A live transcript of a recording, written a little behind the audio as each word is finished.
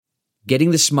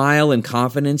Getting the smile and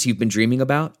confidence you've been dreaming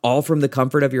about, all from the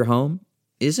comfort of your home,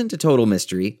 isn't a total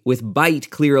mystery with Bite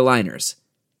Clear Aligners.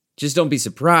 Just don't be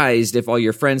surprised if all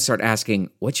your friends start asking,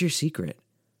 "What's your secret?"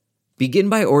 Begin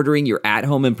by ordering your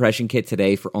at-home impression kit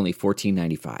today for only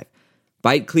 $14.95.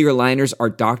 Bite Clear Aligners are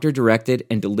doctor-directed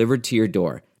and delivered to your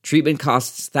door. Treatment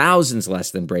costs thousands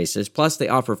less than braces, plus they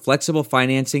offer flexible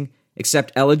financing,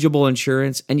 accept eligible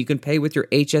insurance, and you can pay with your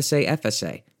HSA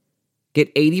FSA. Get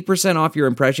 80% off your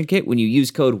impression kit when you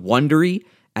use code WONDERY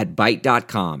at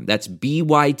Byte.com. That's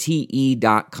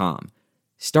BYTE.com.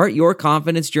 Start your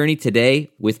confidence journey today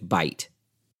with Byte.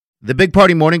 The Big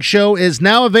Party Morning Show is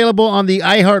now available on the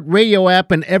iHeartRadio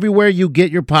app and everywhere you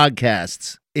get your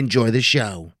podcasts. Enjoy the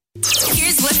show.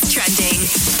 Here's what's trending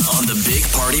on the Big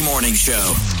Party Morning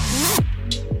Show.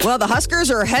 Well, the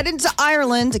Huskers are headed to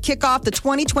Ireland to kick off the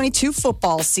 2022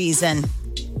 football season.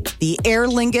 The Aer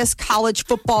Lingus College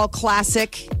Football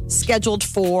Classic, scheduled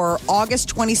for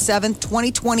August 27th,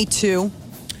 2022.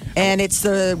 And it's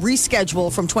the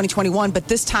reschedule from 2021, but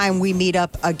this time we meet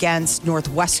up against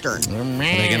Northwestern. Are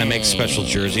they going to make special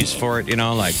jerseys for it,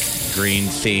 like green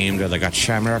themed, or they got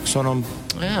shamrocks on them?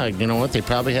 Yeah, you know what? They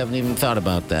probably haven't even thought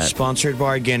about that. Sponsored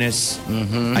by Guinness.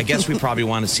 Mm-hmm. I guess we probably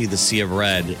want to see the Sea of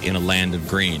Red in a land of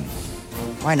green.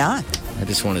 Why not? I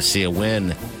just want to see a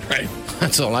win. Right.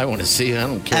 That's all I want to see. I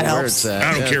don't care where it's at.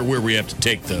 I don't care where we have to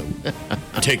take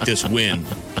this win.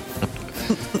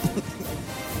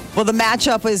 Well, the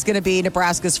matchup is going to be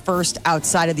Nebraska's first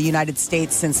outside of the United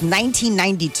States since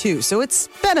 1992. So it's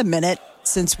been a minute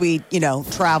since we,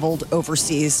 traveled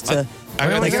overseas to. I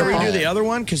got to redo the other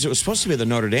one because it was supposed to be the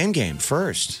Notre Dame game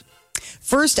first.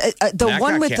 First, the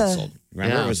one with canceled.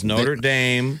 Remember, it was Notre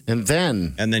Dame, and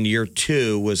then year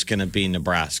 2 was going to be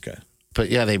Nebraska. But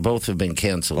yeah, they both have been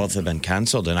canceled. Both have been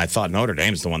canceled, and I thought Notre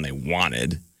Dame's the one they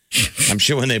wanted. I'm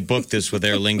sure when they booked this with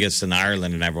Aer Lingus in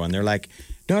Ireland and everyone, they're like,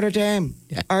 Notre Dame,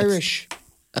 yes. Irish.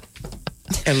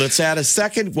 And let's add a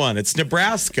second one. It's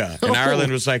Nebraska. And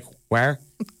Ireland was like, where?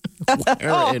 Where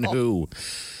and who?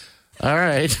 All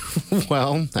right.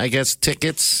 Well, I guess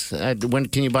tickets. When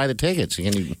can you buy the tickets?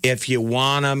 If you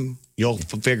want them, you'll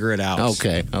figure it out.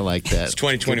 Okay. I like that. It's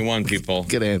 2021, people.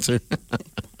 Good answer.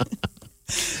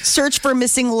 Search for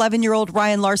missing 11-year-old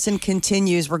Ryan Larson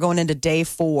continues. We're going into day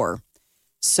 4.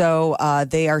 So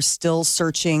they are still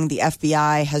searching. The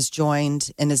FBI has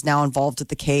joined and is now involved with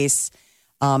the case.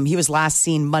 He was last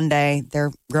seen Monday.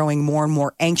 They're growing more and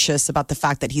more anxious about the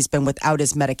fact that he's been without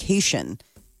his medication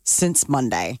since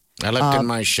Monday. I looked in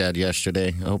my shed yesterday.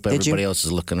 I hope everybody else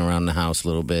is looking around the house a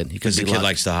little bit. Because the kid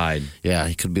likes to hide. Yeah,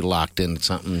 he could be locked in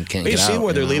something and can't get out. You see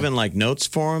where they're leaving notes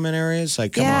for him in areas?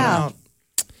 Like, come on out.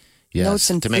 Yes, notes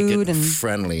and to food make it and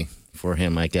friendly for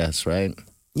him, I guess, right?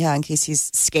 Yeah, in case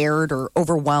he's scared or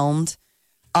overwhelmed.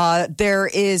 There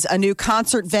is a new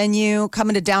concert venue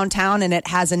coming to downtown, and it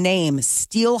has a name,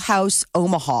 Steelhouse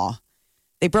Omaha.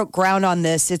 They broke ground on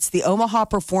this. It's the Omaha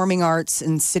Performing Arts,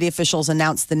 and city officials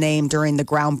announced the name during the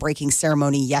groundbreaking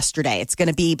ceremony yesterday. It's going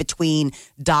to be between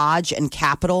Dodge and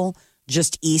Capitol,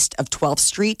 just east of 12th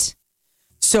Street.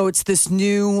 So it's this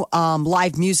new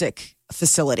live music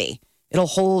facility. It'll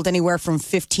hold anywhere from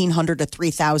 1,500 to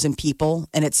 3,000 people,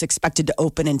 and it's expected to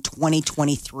open in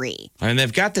 2023. And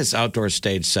they've got this outdoor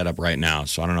stage set up right now,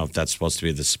 so I don't know if that's supposed to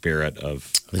be the spirit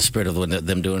of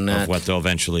them doing that, of what they'll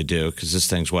eventually do, because this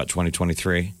thing's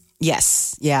 2023?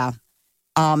 Yes, yeah.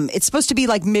 It's supposed to be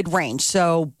like mid-range,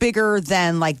 so bigger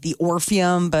than like the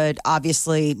Orpheum, but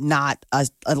obviously not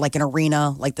like an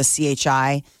arena like the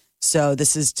CHI. So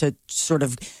this is to sort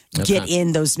of get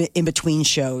in those in-between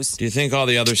shows. Do you think all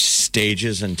the other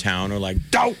stages in town are like,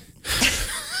 dope?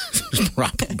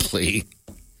 Probably.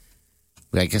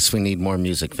 I guess we need more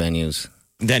music venues.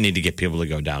 They need to get people to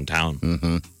go downtown.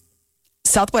 Mm-hmm.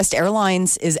 Southwest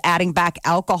Airlines is adding back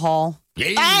alcohol.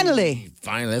 Yay. Finally,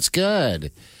 that's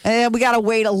good. We got to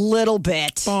wait a little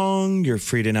bit. Bong, you're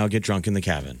free to now get drunk in the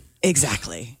cabin.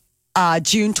 Exactly.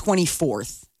 June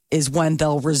 24th is when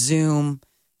they'll resume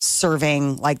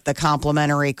serving like the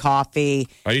complimentary coffee.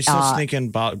 Are you still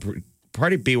sneaking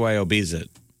party BYOB's it?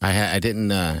 I didn't.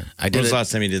 When was the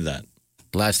last time you did that?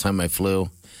 Last time I flew.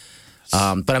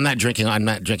 But I'm not drinking. I'm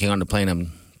not drinking on the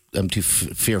plane. I'm too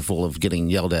fearful of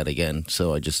getting yelled at again.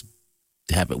 So I just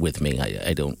have it with me.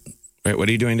 I don't. Wait, what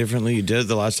are you doing differently? You did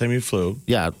the last time you flew.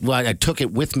 Yeah, well, I took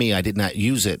it with me. I did not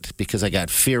use it because I got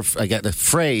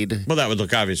afraid. Well, that would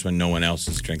look obvious when no one else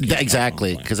is drinking.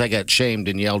 Exactly, because I got shamed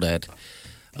and yelled at.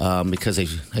 because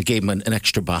I gave them an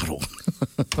extra bottle.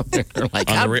 They're like,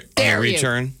 On how the dare you?"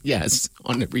 return? Yes,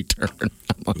 on the return. I'm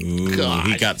like, Ooh, God.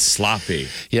 he got sloppy.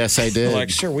 Yes, I did. They're like,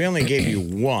 sir, we only gave you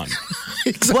one.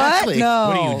 Exactly. What? No.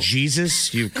 What are you,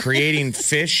 Jesus? You creating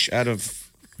fishes out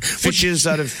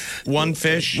of one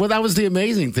fish? Well, that was the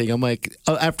amazing thing. I'm like,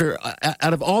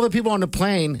 out of all the people on the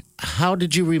plane, how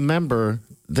did you remember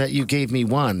that you gave me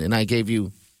one and I gave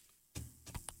you,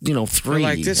 3? They're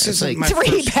like, this It's isn't my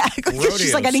Three first back. rodeo,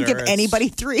 She's like, I didn't sir. give anybody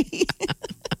 3.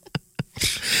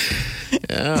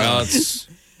 Well, it's...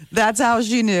 That's how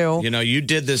she knew. You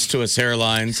did this to us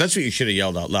airlines. That's what you should have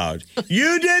yelled out loud.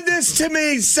 You did this to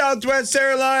me, Southwest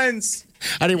Airlines.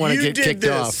 I didn't want to You get did kicked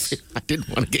this. off. I didn't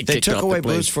want to get They kicked took off away the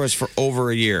plane. booze for us for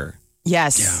over a year.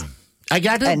 Yes. I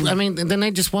got to, And- and then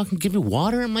they just walk and give you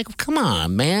water. I'm like, come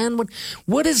on, man.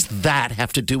 What does that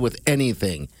have to do with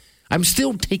anything? I'm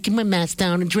still taking my mask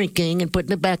down and drinking and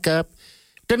putting it back up.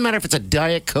 Doesn't matter if it's a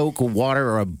Diet Coke or water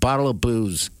or a bottle of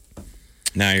booze.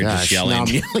 Now you're just yelling. Now I'm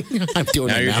yelling. I'm doing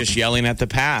Now it you're now. just yelling at the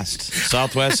past.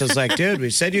 Southwest is like, dude, we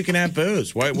said you can have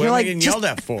booze. What are like, we getting just- yelled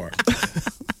at for?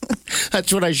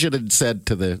 That's what I should have said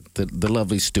to the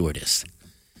lovely stewardess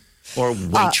or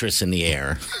waitress in the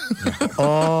air.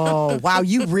 Oh, wow.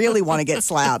 You really want to get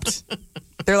slapped.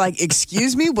 They're like,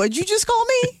 excuse me, what'd you just call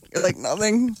me? You're like,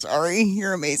 nothing. Sorry.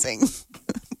 You're amazing.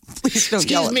 Please don't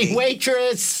yell Excuse at me,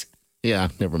 waitress. Yeah,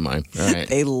 never mind. All right.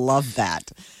 They love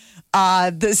that.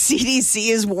 The CDC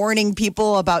is warning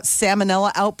people about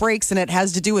salmonella outbreaks, and it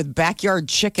has to do with backyard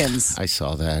chickens. I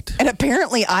saw that. And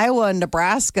apparently, Iowa and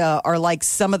Nebraska are like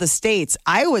some of the states.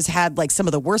 Iowa's had like some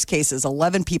of the worst cases,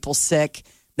 11 people sick.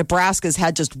 Nebraska's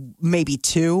had just maybe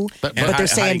 2. But And they're how do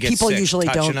saying you get people sick? usually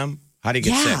Touching don't. them? How do you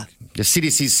get Yeah. sick? The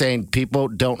CDC's saying people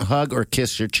don't hug or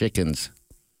kiss your chickens.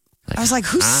 I was like,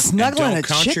 who's And snuggling don't a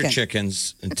count chicken? your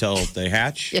chickens until they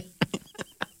hatch.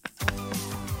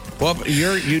 Well, but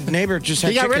your neighbor just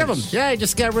had He got rid of them. chickens. Yeah, he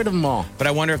just got rid of them all. But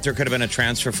I wonder if there could have been a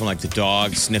transfer from like the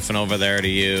dog sniffing over there to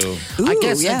you. I Ooh,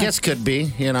 guess yeah. could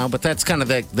be, but that's kind of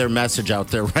their message out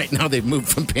there right now. They've moved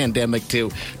from pandemic to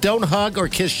don't hug or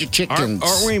kiss your chickens.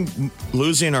 Aren't we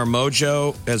losing our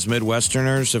mojo as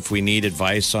Midwesterners if we need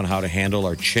advice on how to handle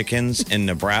our chickens in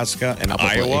Nebraska and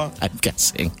Probably, Iowa? I'm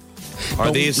guessing.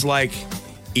 Are these like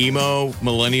emo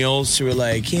millennials who are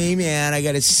like, hey man, I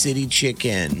got a city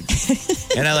chicken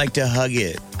and I like to hug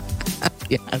it?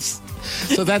 Yes.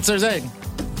 So that's their thing.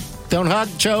 Don't hug,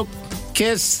 choke,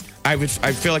 kiss. I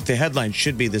feel like the headline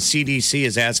should be the CDC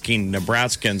is asking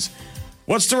Nebraskans,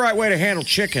 what's the right way to handle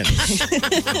chickens?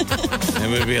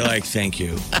 And we'd be like, thank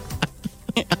you.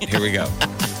 Here we go.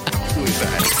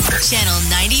 Channel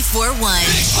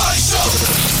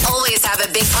 94.1. Always have a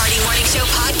Big Party Morning Show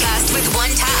podcast with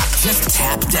one tap. Just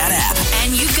tap that app.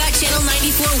 And you've got Channel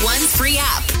 94.1's free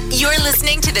app. You're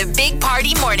listening to the Big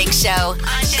Party Morning Show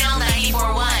on Channel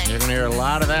 94.1. You're going to hear a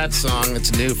lot of that song.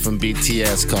 It's new from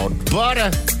BTS called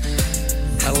Butter.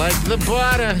 I like the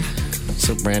butter. It's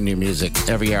a brand new music.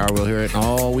 Every hour we'll hear it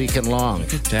all weekend long.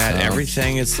 Dad,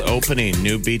 everything is opening.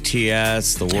 New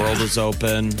BTS. The world is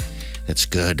open. It's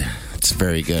good. It's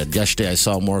very good. Yesterday I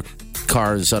saw more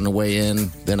cars on the way in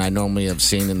than I normally have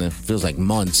seen in the feels like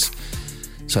months.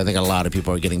 So I think a lot of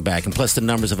people are getting back. And plus the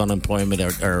numbers of unemployment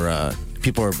are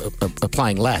people are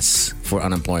applying less for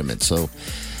unemployment. So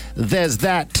there's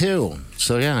that too.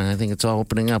 So yeah, I think it's all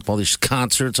opening up. All these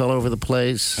concerts all over the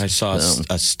place. I saw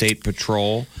a state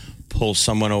patrol pull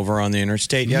someone over on the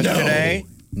interstate yesterday.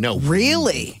 No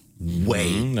Really?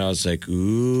 way. And I was like,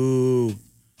 ooh.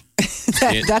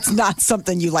 That's not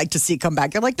something you like to see come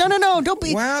back. You're like, no, don't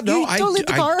be. Well, no, don't leave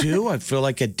the car. I do. I feel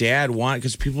like a dad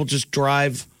because people just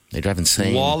drive They drive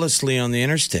insane. lawlessly on the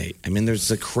interstate. I mean, there's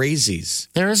the crazies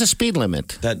There is a speed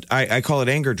limit. that I call it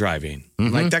anger driving.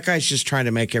 Like that guy's just trying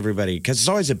to make everybody, because it's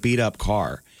always a beat up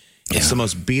car. It's the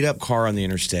most beat up car on the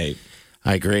interstate.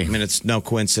 I agree. I mean, it's no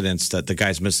coincidence that the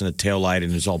guy's missing a taillight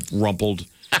and his all rumpled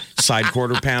side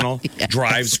quarter panel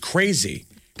drives crazy.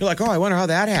 You're like, oh, I wonder how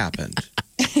that happened.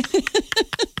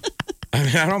 I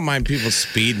mean, I don't mind people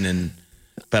speeding,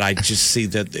 but I just see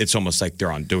that it's almost like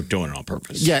they're doing it on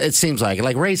purpose. Yeah, it seems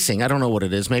like racing. I don't know what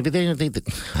it is. Maybe they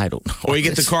I don't know. Or you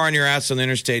get the car on your ass on the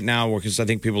interstate now because I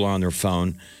think people are on their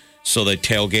phone. So they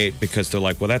tailgate because they're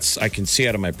like, well, I can see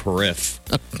out of my periph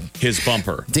his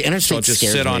bumper. The interstate So I'll just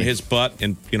scares sit on me. his butt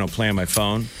and, play on my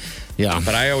phone. Yeah.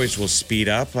 But I always will speed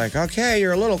up, like, okay,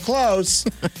 you're a little close.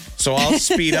 So I'll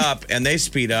speed up and they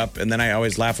speed up. And then I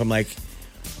always laugh. I'm like,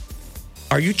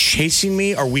 Are you chasing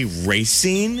me? Are we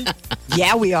racing?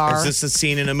 Yeah, we are. Is this a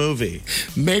scene in a movie?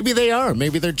 Maybe they are.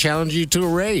 Maybe they're challenging you to a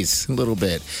race a little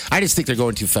bit. I just think they're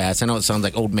going too fast. I know it sounds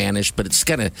like old manish, but it's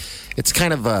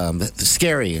kind of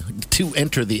scary to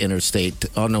enter the interstate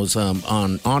on those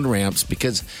on ramps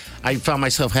because I found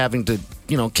myself having to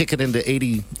kick it into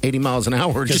 80 miles an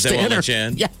hour just to enter. Let you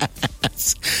in?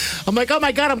 Yes. I'm like, oh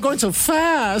my God, I'm going so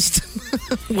fast.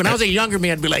 When I was a younger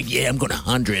me, I'd be like, yeah, I'm going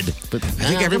 100. But I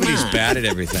think everybody's bad at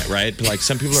everything, right? Like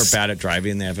some people are bad at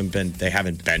driving. They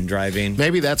haven't been driving.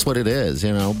 Maybe that's what it is,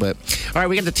 But all right,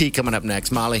 we got the tea coming up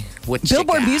next, Molly. What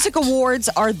Billboard Music Awards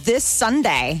are this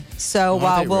Sunday, so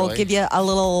we'll give you a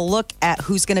little look at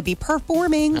who's going to be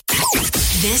performing.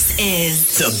 This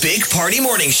is The Big Party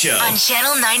Morning Show. on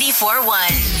Channel 94.1.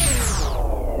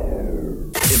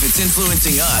 If it's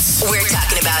influencing us, We're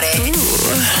talking about it.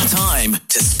 time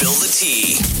to spill the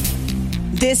tea.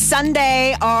 This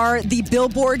Sunday are the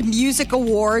Billboard Music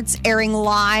Awards airing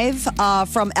live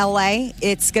from LA.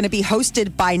 It's going to be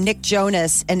hosted by Nick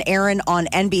Jonas and Aaron on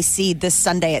NBC this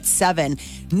Sunday at 7.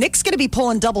 Nick's going to be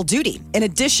pulling double duty. In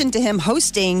addition to him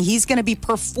hosting, he's going to be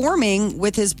performing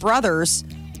with his brothers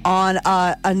on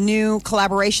a new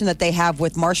collaboration that they have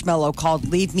with Marshmello called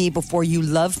Leave Me Before You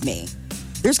Love Me.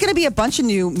 There's going to be a bunch of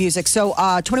new music. So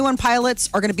 21 Pilots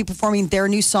are going to be performing their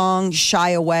new song,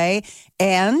 Shy Away.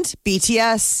 And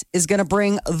BTS is going to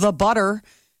bring The Butter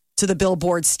to the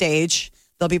Billboard stage.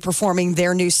 They'll be performing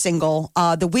their new single.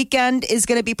 The Weeknd is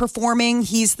going to be performing.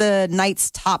 He's the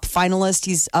night's top finalist.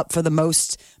 He's up for the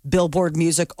most Billboard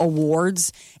Music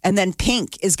Awards. And then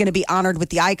Pink is going to be honored with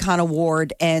the Icon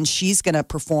Award, and she's going to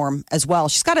perform as well.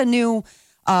 She's got a new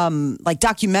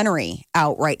documentary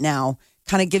out right now.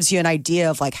 Kind of gives you an idea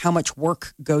of like how much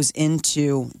work goes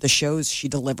into the shows she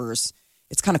delivers.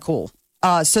 It's kind of cool.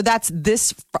 So that's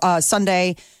this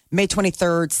Sunday, May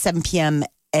 23rd, 7 p.m.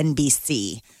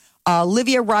 NBC.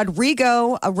 Olivia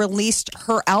Rodrigo released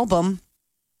her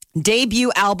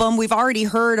debut album. We've already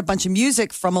heard a bunch of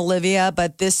music from Olivia,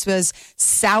 but this was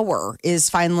Sour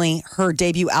is finally her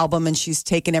debut album, and she's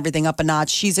taken everything up a notch.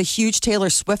 She's a huge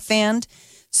Taylor Swift fan.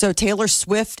 So Taylor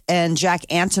Swift and Jack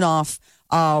Antonoff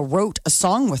wrote a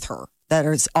song with her that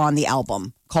is on the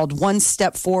album called One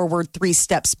Step Forward, Three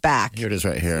Steps Back. Here it is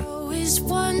right here. Always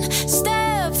one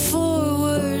step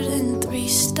forward and 3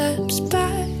 steps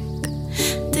back.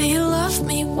 Do you love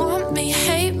me, want me,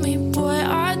 hate me? Boy,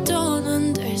 I don't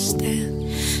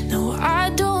understand. No, I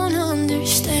don't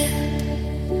understand.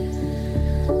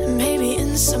 And maybe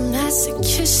in some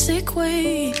masochistic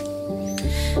way,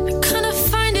 I kind of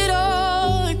find it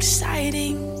all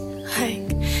exciting.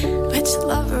 Like, which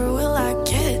lover will I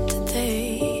get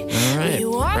today? All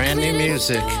right, brand new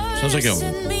music. Sounds like a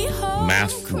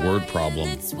math word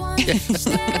problem.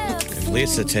 If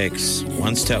Lisa takes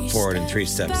 1 step forward and 3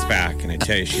 steps back, and I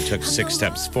tell you she took 6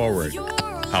 steps forward,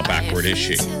 how backward is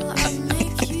she?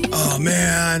 Oh,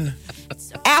 man.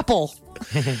 Apple.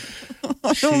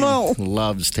 I don't know.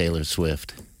 Loves Taylor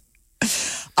Swift.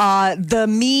 The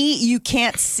Me You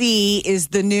Can't See is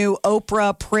the new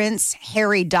Oprah Prince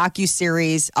Harry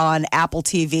docuseries on Apple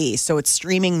TV. So it's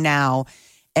streaming now,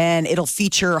 and it'll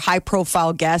feature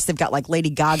high-profile guests. They've got like Lady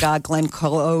Gaga, Glenn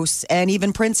Close, and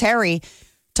even Prince Harry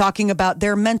talking about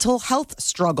their mental health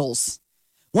struggles.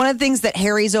 One of the things that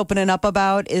Harry's opening up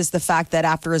about is the fact that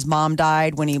after his mom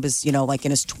died, when he was, like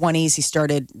in his 20s, he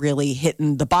started really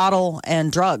hitting the bottle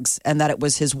and drugs, and that it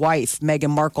was his wife, Meghan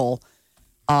Markle,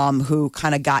 who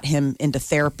kind of got him into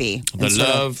therapy. The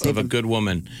love of a good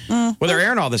woman. Well, they're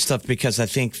airing all this stuff because I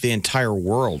think the entire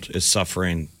world is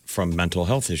suffering from mental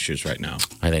health issues right now.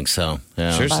 I think so.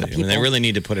 Yeah. Seriously. I mean, they really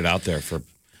need to put it out there for, I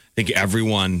think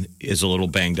everyone is a little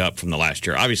banged up from the last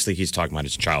year. Obviously, he's talking about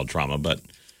his child trauma, but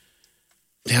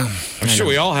yeah, I'm sure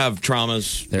we all have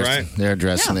traumas, right? They're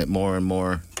addressing it more and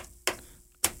more.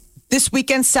 This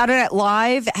weekend, Saturday Night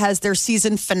Live has their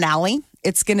season finale.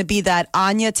 It's going to be that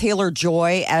Anya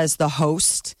Taylor-Joy as the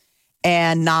host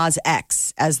and Nas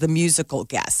X as the musical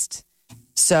guest.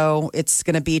 So it's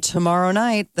going to be tomorrow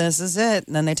night. This is it.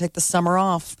 And then they take the summer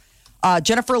off.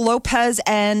 Jennifer Lopez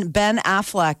and Ben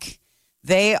Affleck,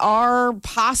 they are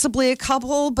possibly a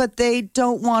couple, but they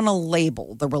don't want to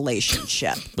label the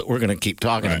relationship. But we're going to keep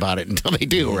talking about it until they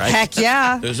do, right? Heck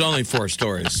yeah. There's only 4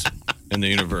 stories in the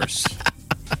universe.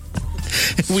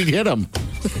 We hit them.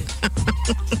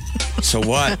 So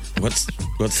what? What's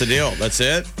the deal? That's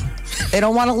it? They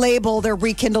don't want to label their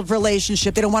rekindled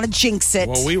relationship. They don't want to jinx it.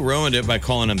 Well, we ruined it by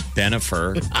calling him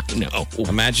Benifer. No.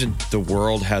 Imagine the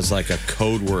world has like a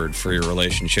code word for your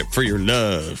relationship, for your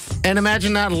love. And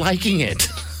imagine not liking it.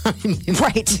 I mean,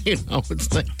 Right. You know,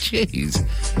 it's like, jeez.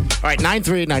 All right,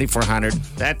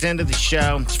 938-9400. That's the end of the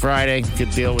show. It's Friday.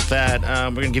 Good deal with that.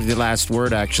 We're going to give you the last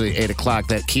word, actually, 8 o'clock.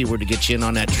 That keyword to get you in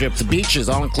on that trip. The beach is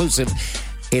all-inclusive,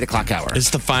 8 o'clock hour. It's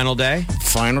the final day?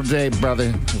 Final day,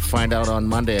 brother. We'll find out on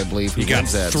Monday, I believe. You got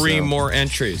three more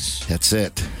entries. That's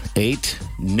it. 8,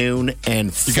 noon,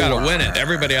 and 4. You got to win it.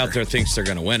 Everybody out there thinks they're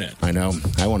going to win it. I know.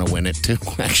 I want to win it, too,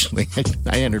 actually.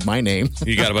 I entered my name.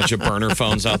 You got a bunch of burner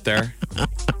phones out there? All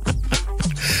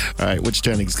right, which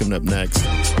trending's coming up next?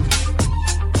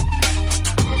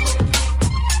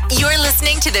 You're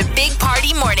listening to the Big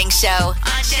Party Morning Show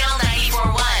on Channel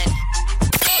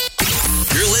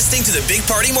 94.1. You're listening to the Big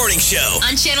Party Morning Show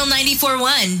On Channel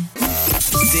 94.1.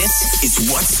 This is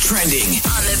what's trending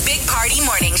On the Big Party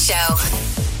Morning Show.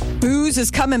 Booze is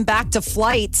coming back to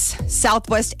flights.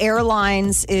 Southwest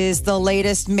Airlines is the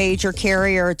latest major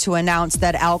carrier to announce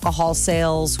that alcohol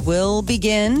sales will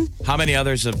begin. How many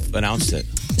others have announced it?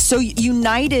 So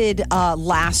United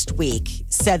last week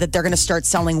said that they're going to start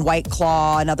selling White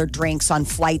Claw and other drinks on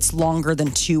flights longer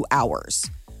than 2 hours.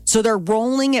 So they're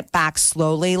rolling it back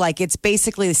slowly. Like it's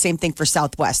basically the same thing for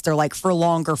Southwest. They're like for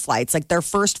longer flights. Like their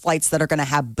first flights that are going to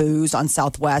have booze on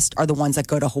Southwest are the ones that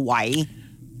go to Hawaii.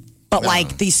 But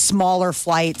like these smaller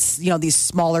flights, you know, these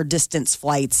smaller distance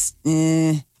flights,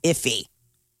 iffy.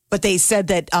 But they said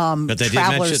that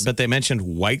But they mentioned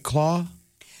White Claw?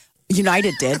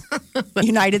 United did.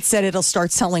 United said it'll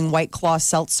start selling White Claw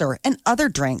seltzer and other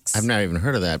drinks. I've never even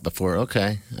heard of that before.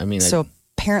 Okay. I mean, So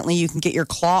apparently you can get your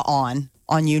claw on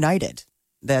United.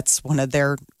 That's one of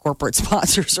their corporate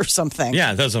sponsors or something.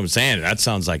 Yeah, that's what I'm saying. That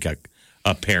sounds like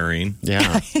a pairing.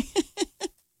 yeah.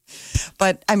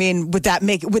 But I mean, would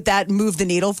that move the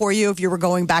needle for you if you were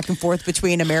going back and forth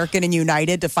between American and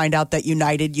United to find out that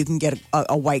United you can get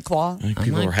a White Claw? I think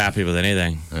people are happy with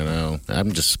anything. I know.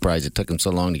 I'm just surprised it took them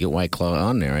so long to get White Claw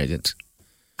on there. I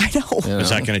know. Is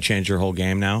that going to change your whole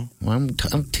game now? Well, I'm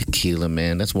tequila,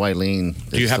 man. That's Wileen.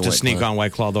 Do you have to sneak on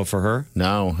White Claw, though, for her?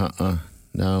 No,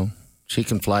 no. She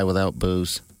can fly without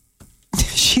booze.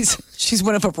 She's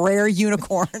one of a rare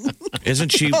unicorn.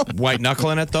 Isn't she white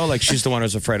knuckling it though? Like she's the one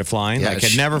who's afraid of flying. Yeah, like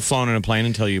had never flown in a plane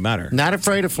until you met her. Not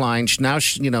afraid of flying. Now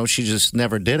she just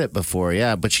never did it before.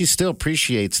 Yeah, but she still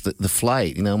appreciates the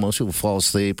flight. You know, most people fall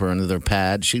asleep or under their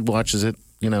pad. She watches it.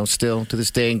 You know, still to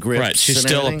this day in grips. Right. She and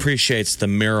still everything. appreciates the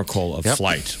miracle of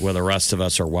flight, where the rest of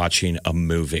us are watching a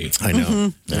movie. I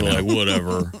know. They're like,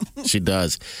 whatever. She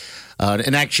does.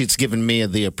 And actually, it's given me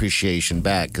the appreciation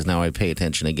back because now I pay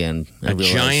attention again. A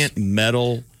giant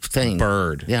metal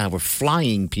bird. Yeah, we're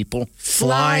flying, people.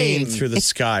 Flying through the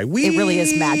sky. It really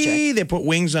is magic. They put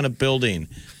wings on a building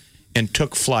and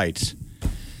took flight.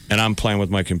 And I'm playing with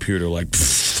my computer like,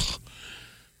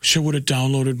 wish I would have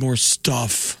downloaded more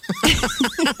stuff.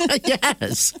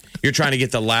 Yes. You're trying to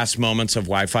get the last moments of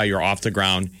Wi-Fi. You're off the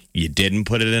ground. You didn't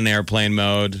put it in airplane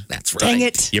mode. That's right. Dang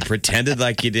it. You pretended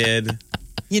like you did.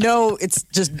 You know, it's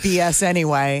just BS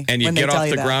anyway. And you get off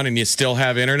the ground and you still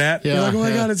have internet. Yeah, You're like, oh my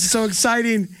God, it's so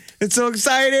exciting. It's so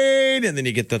exciting. And then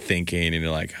you get the thinking and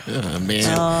you're like, Oh, man.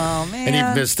 Oh, man. And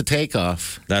you missed the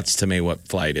takeoff. that's to me what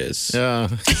flight is. Yeah.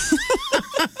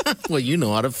 Well, you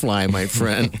know how to fly, my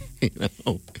friend. You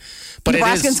know. But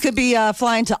Nebraskans could be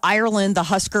flying to Ireland. The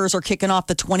Huskers are kicking off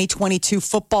the 2022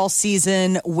 football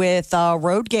season with a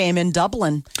road game in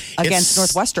Dublin against It's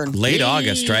Northwestern. Late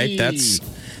August, right? That's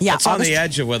on August. the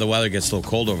edge of where the weather gets a little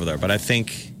cold over there. But I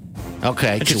think,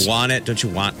 Okay. don't you want it? Don't you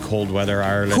want cold weather,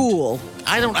 Ireland? Cool.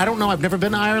 I don't know. I've never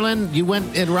been to Ireland. You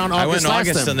went in around August I went in last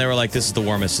August time. and they were like, this is the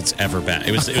warmest it's ever been.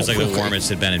 It was like the warmest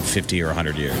it had been in 50 or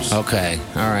 100 years. Okay.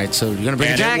 All right. So you're going to bring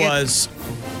And a jacket. it was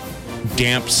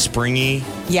damp, springy.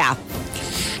 Yeah.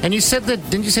 And you said that,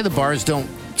 didn't you say the bars don't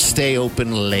stay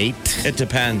open late? It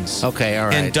depends. Okay. All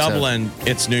right. In Dublin,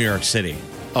 it's New York City.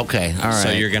 Okay. All right.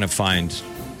 So you're going to find,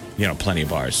 plenty of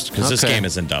bars because this Okay. game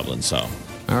is in Dublin. So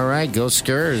All right. Go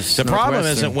Skurs. the problem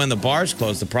Northwestern. isn't when the bars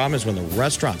close. The problem is when the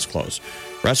restaurants close.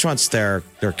 Restaurants, their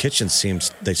kitchens seem,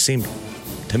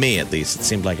 to me at least, it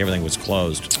seemed like everything was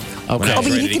closed. when Okay. I Oh, was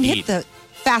but ready you to can eat. hit the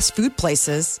fast food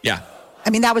places. Yeah. I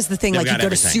mean, that was the thing. They've Like, you got go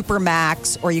everything. to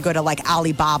Supermax or you go to like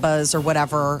Alibaba's or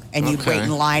whatever, and you'd Okay. wait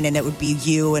in line, and it would be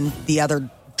you and the other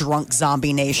drunk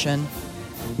zombie nation.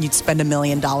 You'd spend $1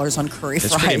 million on curry It's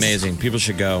fries. pretty amazing. People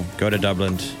should go. Go to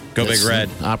Dublin. Go That's Big Red.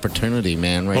 an opportunity,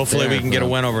 man. Right Hopefully there. we can get a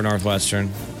win over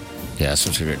Northwestern. Yeah,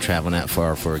 since we're traveling that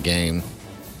far for a game.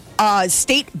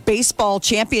 State baseball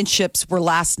championships were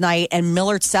last night, and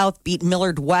Millard South beat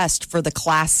Millard West for the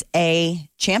Class A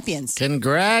champions.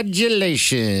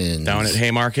 Congratulations. Down at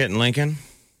Haymarket in Lincoln.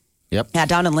 Yep. Yeah,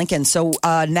 down in Lincoln. So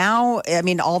now, I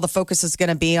mean, all the focus is going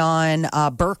to be on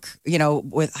Burke,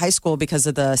 with high school because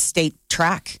of the state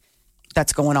track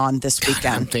that's going on this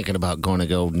weekend. I'm thinking about going to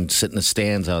go and sit in the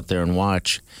stands out there and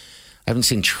watch. I haven't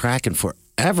seen track in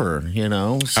forever,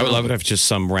 So. I would love it if just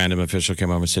some random official came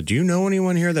over and said, "Do you know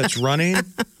anyone here that's running?"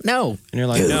 No. And you're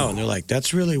like, "No." And they're like,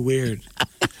 "That's really weird.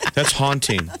 That's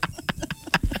haunting."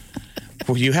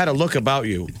 Well, you had a look about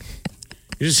you.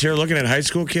 You're just here looking at high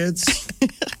school kids?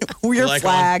 We're like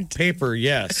flagged. On paper,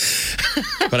 yes.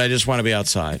 But I just want to be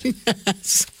outside.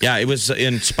 Yes. Yeah, it was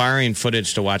inspiring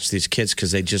footage to watch these kids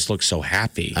because they just look so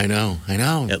happy. I know.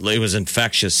 It was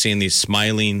infectious seeing these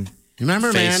smiling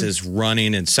faces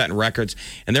running and setting records.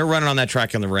 And they're running on that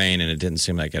track in the rain, and it didn't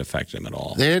seem like it affected them at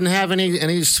all. They didn't have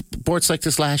any sports like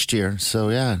this last year. So,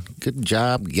 yeah, good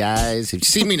job, guys. If you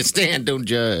see me in the stand, don't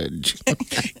judge.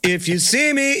 If you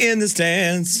see me in the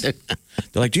stands.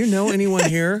 They're like, "Do you know anyone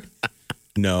here?"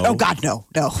 No. Oh, God, no.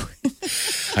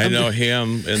 I know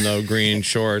him in the green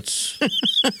shorts.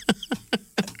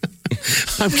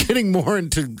 I'm getting more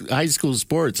into high school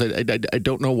sports. I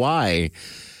don't know why.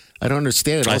 I don't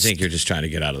understand. I think you're just trying to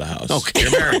get out of the house. Okay.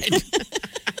 You're married.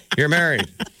 You're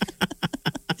married.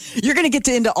 You're going to get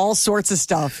into all sorts of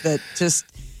stuff that just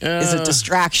is a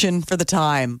distraction for the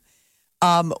time.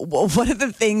 One of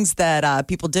the things that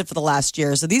people did for the last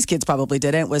year, so these kids probably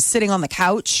didn't, was sitting on the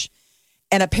couch.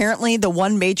 And apparently the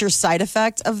one major side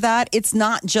effect of that, it's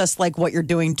not just like what you're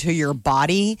doing to your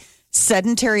body.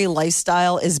 Sedentary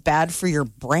lifestyle is bad for your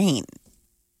brain.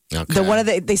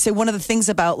 Okay. They say one of the things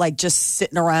about like just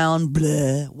sitting around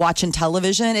watching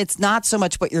television, it's not so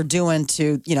much what you're doing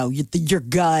to, your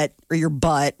gut or your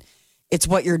butt. It's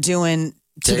what you're doing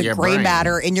to the gray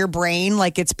matter in your brain.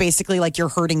 Like it's basically like you're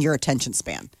hurting your attention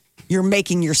span. You're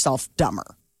making yourself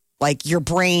dumber. Like your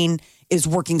brain is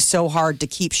working so hard to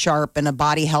keep sharp and a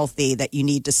body healthy that you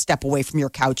need to step away from your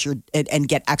couch and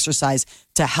get exercise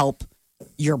to help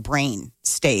your brain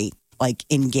stay like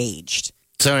engaged.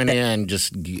 So in the end,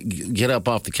 just get up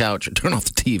off the couch or turn off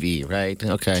the TV, right?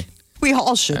 Okay. We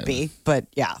all should be, but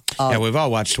yeah. Yeah, we've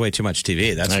all watched way too much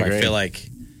TV. That's why I feel like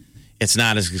it's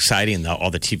not as exciting, though,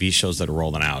 all the TV shows that are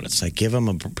rolling out. It's like, give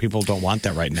them people don't want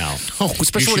that right now. Oh,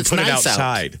 especially when it's put nice it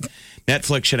outside. Out.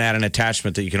 Netflix should add an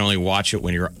attachment that you can only watch it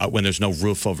when there's no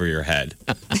roof over your head.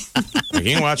 Like,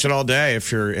 you can watch it all day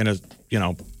if you're in a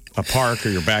park or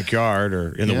your backyard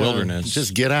or in the wilderness.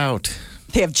 Just get out.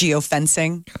 They have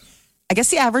geofencing. I guess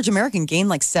the average American gained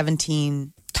like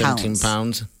 17 pounds. 17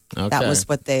 pounds? Okay. That was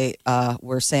what they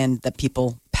were saying that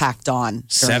people packed on.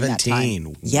 17.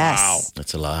 That yes. Wow.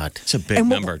 That's a lot. It's a big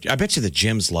number. I bet you the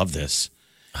gyms love this.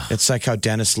 It's like how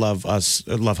dentists love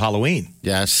Halloween.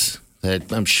 Yes.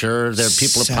 I'm sure there are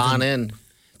people upon in.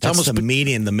 That's almost the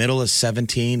median. The middle is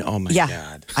 17. Oh, my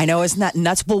God. I know. Isn't that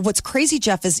nuts? Well, what's crazy,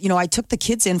 Jeff, is, I took the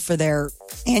kids in for their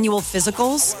annual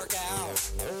physicals,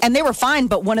 and they were fine.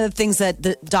 But one of the things that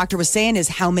the doctor was saying is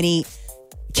how many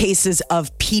cases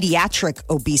of pediatric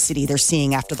obesity they're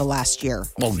seeing after the last year.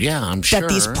 Oh, yeah, I'm sure. That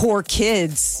these poor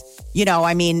kids,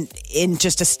 in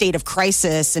just a state of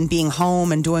crisis and being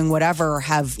home and doing whatever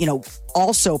have,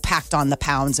 also packed on the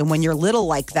pounds. And when you're little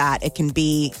like that, it can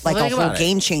be like a whole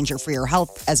game changer for your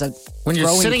health as a when you're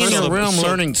growing sitting person. in your room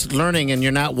learning and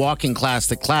you're not walking class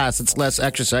to class, it's less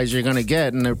exercise you're going to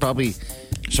get. And they're probably...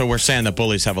 So we're saying that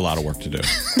bullies have a lot of work to do.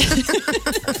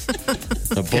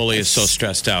 The bully is so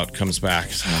stressed out, comes back.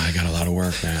 Oh, I got a lot of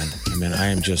work, man. I mean, I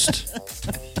am just...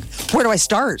 Where do I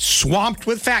start? Swamped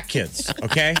with fat kids,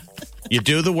 okay? You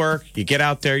do the work. You get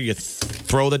out there. You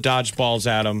throw the dodgeballs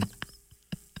at them.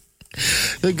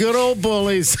 The good old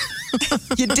bullies.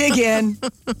 You dig in.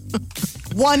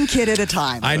 One kid at a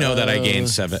time. I know that I gained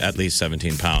at least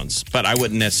 17 pounds, but I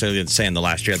wouldn't necessarily say in the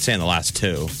last year. I'd say in the last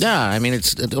 2. Yeah, I mean,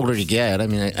 it's the older you get. I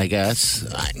mean, I guess.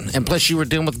 And plus, you were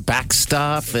dealing with back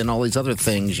stuff and all these other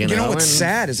things, you know. You know what's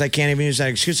sad is I can't even use that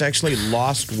excuse. I actually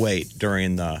lost weight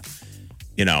during the,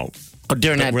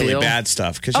 during that really deal? bad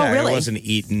stuff. Because, really? I wasn't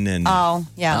eating and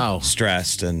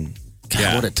stressed and...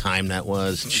 God, what a time that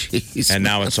was. Jeez. And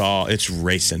now it's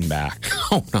racing back.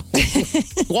 Oh, no.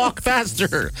 Walk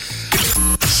faster.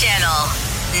 Channel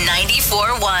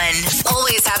 94.1.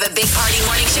 Always have a Big Party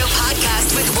Morning Show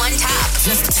podcast with one tap.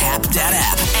 Just tap that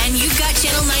app. And you've got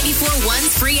Channel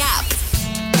 94.1's free app.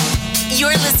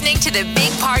 You're listening to the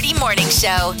Big Party Morning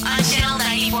Show on Channel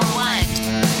 94.1.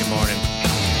 Good morning.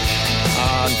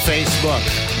 On Facebook,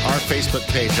 our Facebook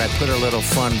page, I put a little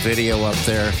fun video up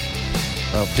there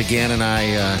of DeGan and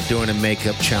I doing a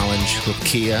makeup challenge with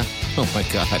Kia. Oh, my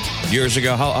God. Years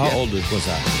ago? How old was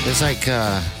that? It was like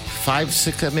 5,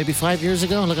 6, maybe 5 years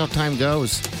ago. Look how time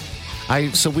goes.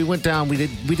 So we went down. We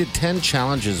did 10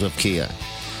 challenges with Kia.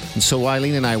 And so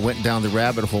Eileen and I went down the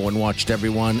rabbit hole and watched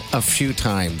everyone a few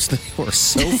times. They were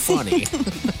so funny.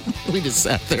 We just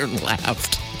sat there and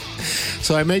laughed.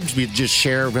 So I maybe just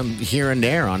share them here and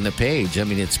there on the page. I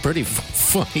mean, it's pretty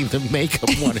funny. The makeup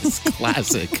one is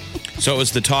classic. So it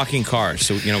was the talking car.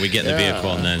 So, we get in the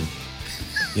vehicle and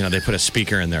then, they put a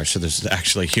speaker in there. So there's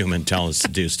actually a human telling us to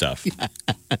do stuff.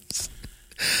 Yes.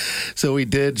 So we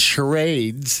did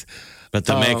charades. But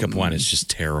the makeup one is just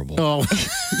terrible. Oh,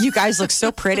 You guys look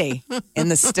so pretty in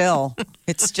the still.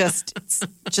 It's just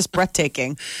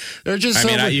breathtaking. they're just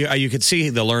you could see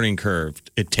the learning curve.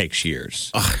 It takes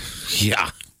years. yeah.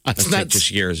 It's not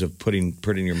just years of putting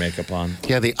your makeup on.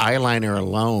 Yeah, the eyeliner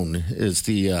alone is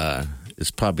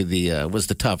probably was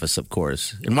the toughest, of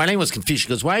course. And Marlene was confused. She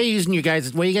goes, why are you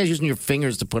guys using your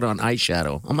fingers to put on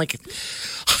eyeshadow? I'm like,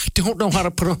 I don't know how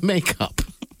to put on makeup.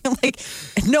 Like,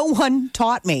 no one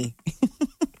taught me.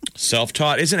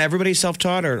 Self-taught. Isn't everybody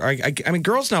self-taught? Or I mean,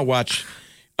 girls now watch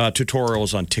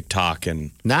tutorials on TikTok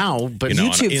and Now, but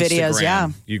YouTube on videos, Instagram. yeah.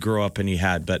 You grew up and you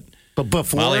had, but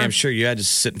before, Molly, I'm sure you had to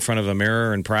sit in front of a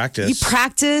mirror and practice. You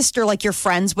practiced, or like your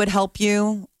friends would help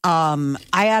you. I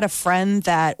had a friend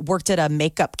that worked at a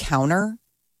makeup counter,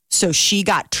 so she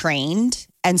got trained.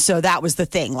 And so that was the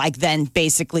thing. Like, then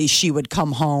basically she would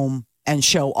come home and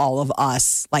show all of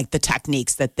us like the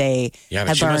techniques that they Yeah, but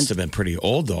had she learned. must have been pretty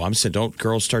old, though. I'm saying, don't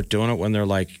girls start doing it when they're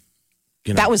like,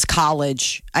 That was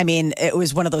college. I mean, it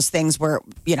was one of those things where,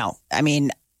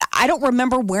 I don't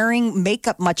remember wearing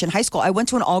makeup much in high school. I went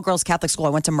to an all-girls Catholic school. I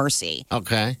went to Mercy.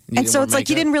 Okay. And so it's like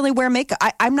you didn't really wear makeup.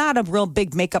 I'm not a real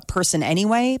big makeup person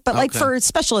anyway, but like for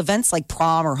special events like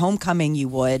prom or homecoming, you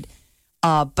would.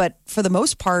 But for the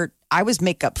most part, I was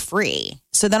makeup free.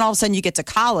 So then all of a sudden you get to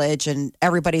college and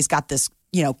everybody's got this,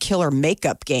 killer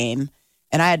makeup game.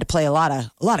 And I had to play a lot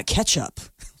of catch up.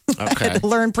 I Okay. had to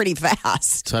learn pretty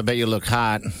fast. So I bet you look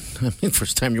hot. I mean,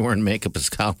 first time you're wearing makeup is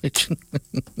college.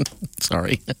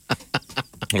 Sorry.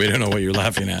 we don't know what you're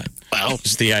laughing at. Well,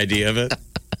 Just the idea of it.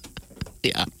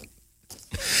 yeah.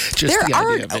 Just the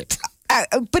idea of it.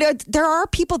 But there are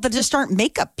people that just aren't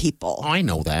makeup people. Oh, I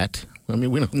know that. I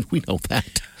mean, we know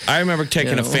that. I remember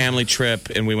taking a family trip,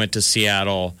 and we went to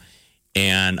Seattle,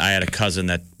 and I had a cousin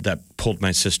that pulled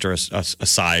my sister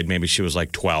aside. Maybe she was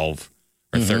like 12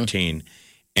 or 13,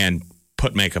 and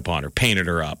put makeup on her, painted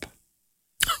her up,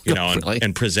 Really?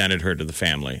 and presented her to the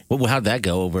family. Well, how'd that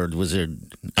go over? Was there...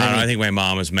 I don't know, I think my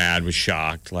mom was mad, was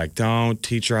shocked. Like, don't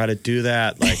teach her how to do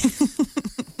that. Like,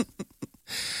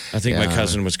 I think my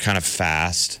cousin was kind of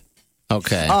fast.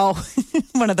 Okay. Oh,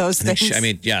 one of those things.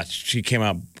 She came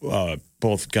out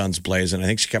both guns blazing. I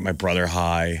think she got my brother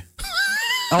high.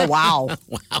 Oh, wow.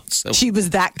 Wow. So She was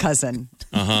that cousin.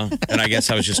 And I guess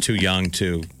I was just too young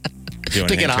to do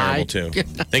anything get high. terrible, too.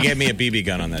 They gave me a BB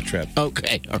gun on that trip.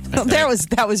 Okay. All right.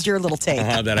 That was your little take.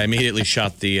 That I immediately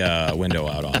shot the window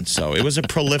out on. So it was a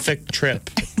prolific trip.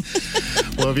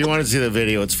 Well, if you want to see the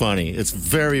video, it's funny. It's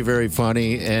very, very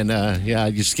funny. And you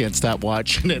just can't stop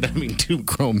watching it. I mean, two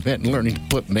grown men learning to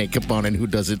put makeup on and who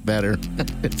does it better.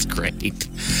 It's great.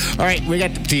 All right, we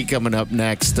got the tea coming up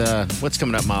next. What's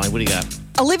coming up, Molly? What do you got?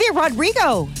 Olivia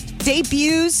Rodrigo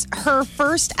debuts her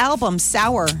first album,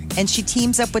 Sour, and she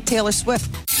teams up with Taylor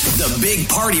Swift. The Big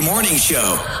Party Morning Show.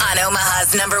 On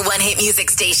Omaha's #1 hit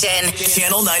music station.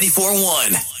 Channel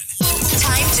 94.1.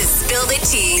 Time to spill the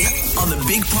tea. On the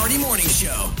Big Party Morning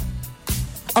Show.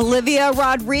 Olivia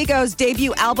Rodrigo's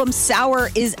debut album, Sour,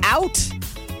 is out.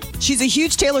 She's a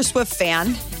huge Taylor Swift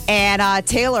fan. And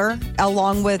Taylor,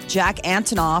 along with Jack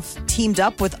Antonoff, teamed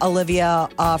up with Olivia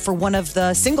for one of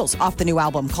the singles off the new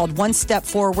album called One Step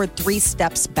Forward, Three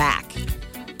Steps Back.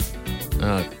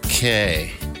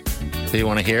 Okay. Do you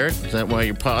want to hear it? Is that why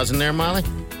you're pausing there, Molly?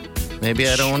 Maybe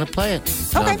I don't want to play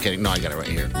it. No, Okay. I'm kidding. No, I got it right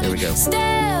here. Here we go.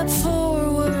 Step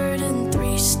forward and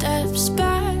 3 steps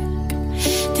back.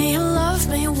 Do you love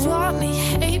me, want me,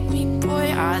 hate me?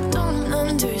 Boy, I don't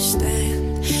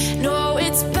understand. No,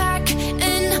 it's back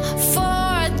and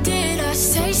forth. Did I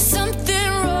say something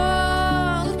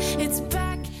wrong? It's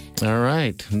back. All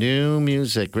right. New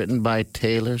music written by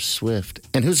Taylor Swift.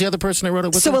 And who's the other person that wrote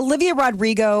it with So her? Olivia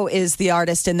Rodrigo is the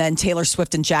artist, and then Taylor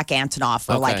Swift and Jack Antonoff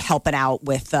are like helping out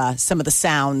with some of the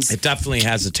sounds. It definitely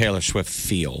has a Taylor Swift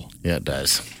feel. Yeah, it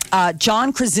does.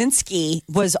 John Krasinski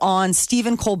was on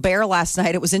Stephen Colbert last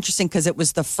night. It was interesting because it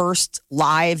was the first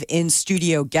live in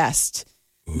studio guest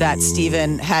that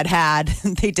Stephen had.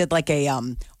 They did like a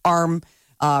arm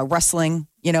wrestling,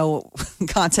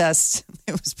 contest.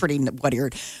 It was pretty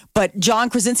weird. But John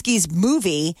Krasinski's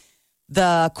movie,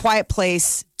 The Quiet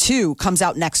Place 2, comes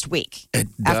out next week. It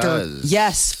does.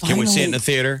 Yes, Can we see it in finally. the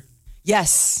theater?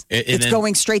 Yes. And it's then-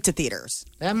 going straight to theaters.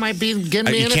 That might be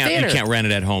getting me You in a theater. can't rent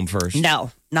it at home first.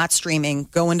 No, not streaming.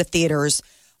 Go into theaters.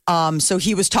 So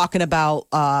he was talking about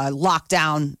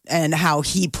lockdown and how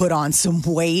he put on some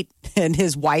weight. And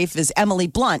his wife is Emily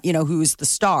Blunt, who's the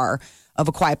star of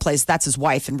A Quiet Place. That's his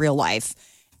wife in real life.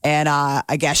 And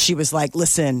I guess she was like,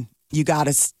 listen, you got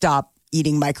to stop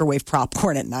eating microwave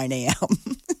popcorn at 9 a.m.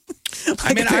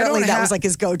 Apparently that was like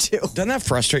his go-to. Doesn't that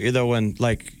frustrate you though? When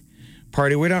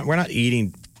party, we're not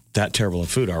eating that terrible of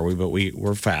food, are we? But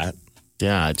we're fat.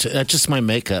 Yeah, that's just my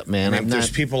makeup, man. There's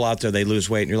people out there, they lose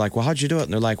weight, and you're like, well, how'd you do it?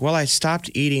 And they're like, well, I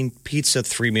stopped eating pizza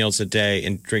 3 meals a day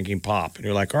and drinking pop. And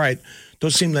you're like, all right,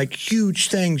 those seem like huge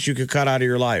things you could cut out of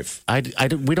your life. we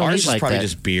don't Ours eat like is probably that.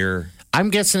 just beer. I'm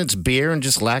guessing it's beer and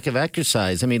just lack of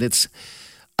exercise. I mean, it's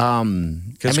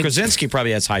Because Krasinski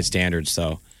probably has high standards,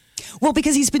 though. Well,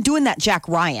 because he's been doing that Jack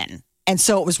Ryan. And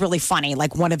so it was really funny.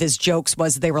 Like one of his jokes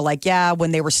was they were like, yeah,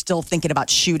 when they were still thinking about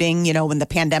shooting, when the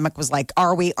pandemic was like,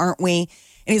 are we, aren't we?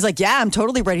 And he's like, yeah, I'm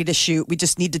totally ready to shoot. We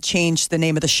just need to change the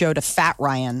name of the show to Fat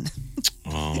Ryan.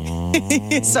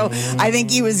 So I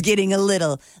think he was getting a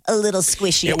little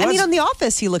squishy. On The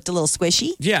Office, he looked a little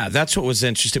squishy. Yeah, that's what was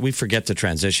interesting. We forget the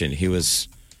transition. He was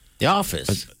The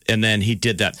Office. And then he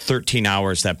did that 13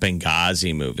 Hours, that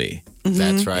Benghazi movie.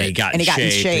 That's right. And he got in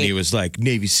shape, and he was like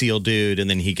Navy SEAL dude, and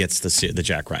then he gets the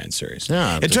Jack Ryan series.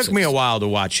 Yeah, it took me a while to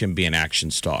watch him be an action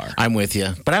star. I'm with you,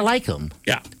 but I like him.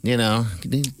 Yeah.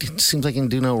 It seems like he can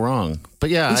do no wrong.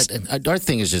 But yeah, our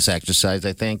thing is just exercise,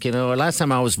 I think. Last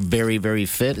time I was very, very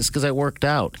fit is because I worked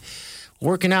out.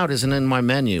 Working out isn't in my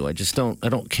menu. I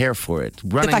don't care for it.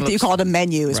 The fact that you call it a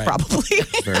menu is probably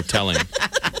very telling.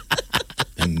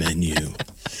 A menu.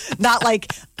 Not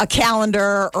like a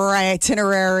calendar or an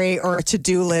itinerary or a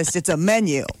to-do list. It's a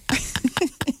menu.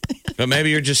 But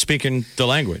maybe you're just speaking the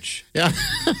language. Yeah.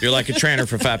 You're like a trainer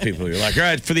for fat people. You're like, all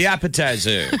right, for the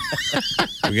appetizer,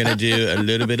 we're going to do a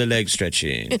little bit of leg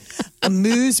stretching. A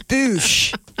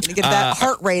amuse-bouche. Going to get that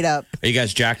heart rate up. Are you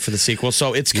guys jacked for the sequel?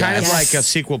 So it's kind of like a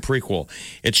sequel prequel.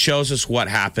 It shows us what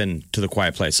happened to The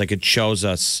Quiet Place. Like it shows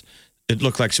us. It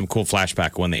looked like some cool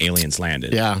flashback when the aliens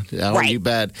landed. Yeah, you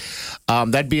bet.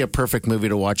 That'd be a perfect movie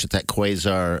to watch at that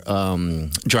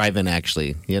Quasar drive-in,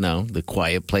 actually. The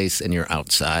Quiet Place, and you're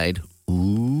outside.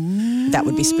 Ooh. That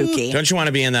would be spooky. Don't you want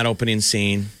to be in that opening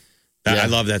scene? I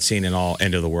love that scene in all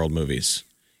End of the World movies.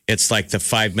 It's like the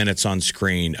 5 minutes on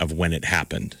screen of when it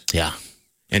happened. Yeah.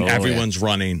 And everyone's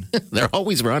running. They're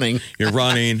always running. You're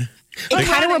running. It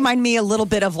kind of reminded me a little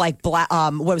bit of like what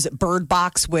was it, Bird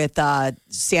Box with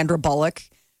Sandra Bullock,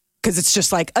 because it's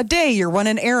just like a day you're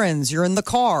running errands, you're in the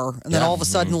car, and then all of a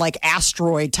sudden like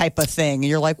asteroid type of thing, and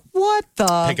you're like, what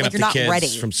the? Picking up you're the not kids ready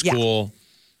from school,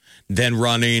 then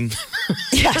running.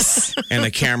 Yes. And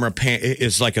the camera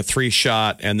is like a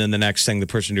 3-shot, and then the next thing, the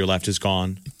person to your left is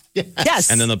gone.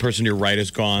 Yes. And then the person to your right is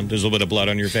gone. There's a little bit of blood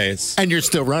on your face. And you're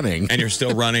still running.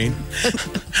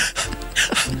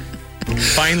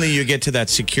 Finally, you get to that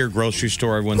secure grocery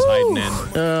store everyone's hiding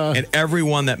in. And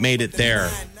everyone that made it there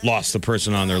lost the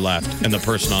person on their left and the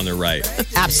person on their right.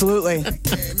 Absolutely.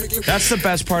 That's the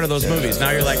best part of those movies. Now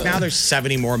you're like, now there's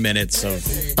 70 more minutes of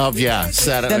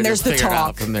set. Then there's the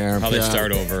talk from there. How they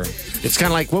start over. It's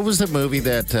kind of like, what was the movie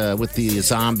that with the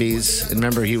zombies? And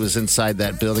remember, he was inside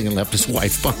that building and left his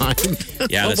wife behind.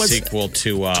 Yeah, the sequel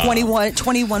to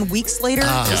 21 weeks later.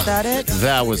 Is that it?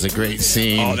 That was a great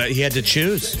scene. Oh, he had to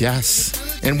choose. Yes.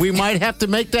 And we might have to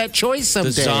make that choice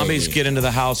someday. The zombies get into the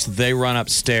house. They run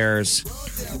upstairs.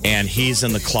 And he's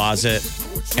in the closet.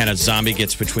 And a zombie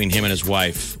gets between him and his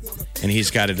wife. And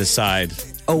he's got to decide.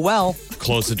 Oh, well.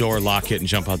 Close the door, lock it, and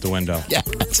jump out the window. Yeah.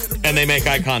 And they make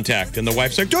eye contact. And the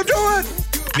wife's like, don't do it.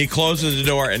 And he closes the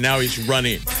door, and now he's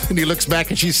running. And he looks back,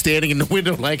 and she's standing in the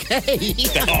window like, hey.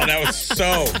 Oh, that was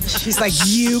so. She's like,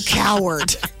 you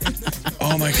coward.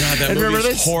 Oh, my God. That movie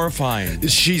is horrifying.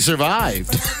 She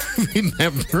survived.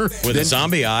 Remember? With a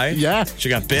zombie eye? Yeah. She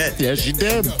got bit. Yeah, she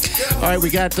did. All right, we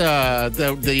got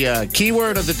the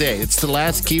keyword of the day. It's the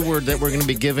last keyword that we're going to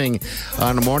be giving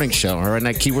on the morning show. All right, and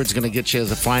that keyword's going to get you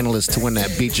as a finalist to win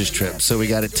that beaches trip. So we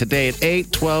got it today at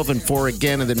 8, 12, and 4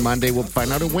 again. And then Monday, we'll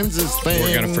find out who wins this thing.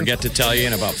 We're going to forget to tell you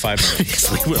in about 5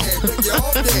 minutes. Yes, we will.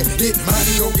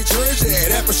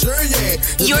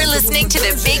 You're listening to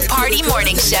the Big Party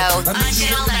Morning Show on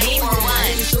Channel 94.1.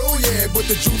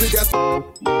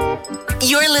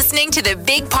 You're listening to the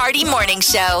Big Party Morning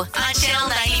Show on Channel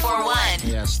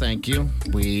 94.1. Yes, thank you.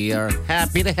 We are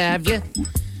happy to have you.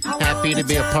 Happy to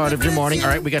be a part of your morning. All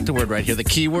right, we got the word right here. The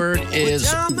keyword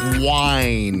is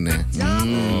wine.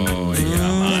 Oh,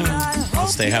 yeah, man.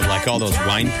 They have like all those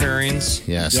wine pairings.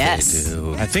 Yes, yes, they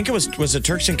do. I think it was it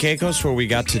Turks and Caicos where we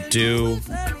got to do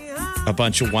a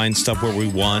bunch of wine stuff where we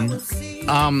won?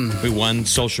 We won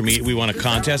social media. We won a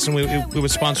contest, and we were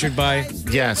sponsored by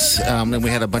Yes, and we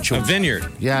had a bunch a of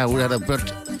vineyard. Yeah, we had a bunch.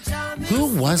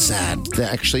 Who was that?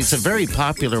 Actually, it's a very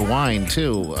popular wine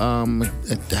too.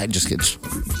 I just get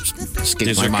escaped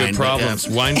These my are mind. good problems,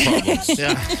 wine problems.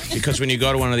 Yeah. Because when you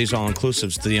go to one of these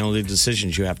all-inclusives, the only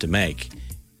decisions you have to make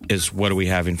is what are we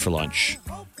having for lunch?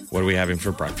 What are we having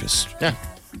for breakfast? Yeah.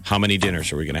 How many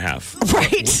dinners are we going to have?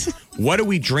 Right. What are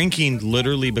we drinking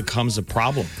literally becomes a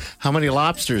problem. How many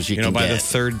lobsters you You know, can by get? the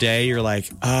third day, you're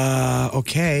like,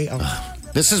 okay.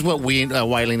 This is what we,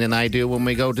 Wyling and I, do when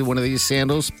we go to one of these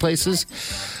sandals places.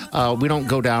 We don't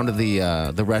go down to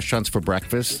the restaurants for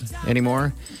breakfast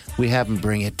anymore. We have them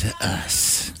bring it to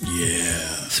us. Yeah.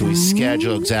 So we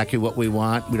schedule exactly what we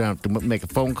want. We don't have to make a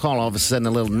phone call. All of a sudden,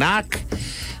 a little knock.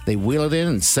 They wheel it in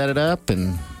and set it up,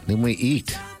 and then we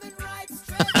eat.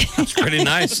 It's pretty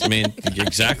nice. I mean,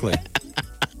 exactly.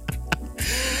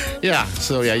 Yeah.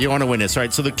 So, yeah, you want to win this. All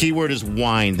right. So the key word is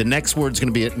wine. The next word's going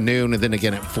to be at noon and then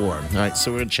again at 4. All right.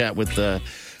 So we're going to chat with,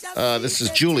 this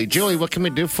is Julie. Julie, what can we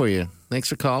do for you? Thanks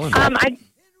for calling.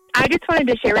 I just wanted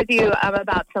to share with you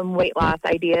about some weight loss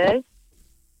ideas.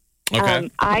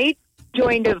 Okay. I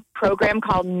joined a program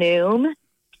called NOOM,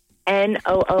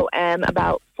 NOOM,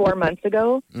 about 4 months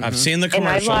ago. I've seen the And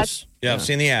I've commercials. lost- I've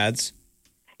seen the ads.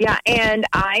 Yeah, and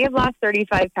I have lost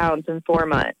 35 pounds in 4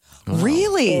 months.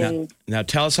 Really? And Now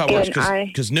tell us how it works, And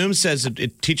because Noom says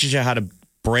it teaches you how to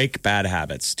break bad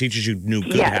habits, teaches you new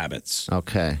good Yes. habits.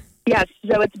 Okay. yes,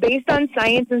 so it's based on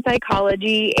science and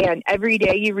psychology, and every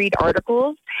day you read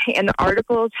articles, and the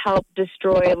articles help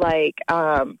destroy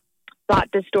thought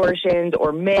distortions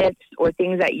or myths or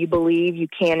things that you believe you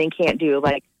can and can't do.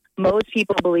 Like most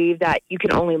people believe that you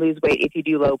can only lose weight if you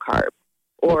do low carb,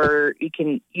 or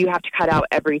you have to cut out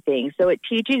everything. So it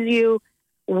teaches you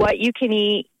what you can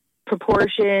eat,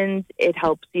 proportions. It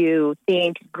helps you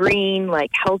think green,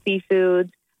 like healthy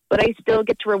foods. But I still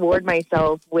get to reward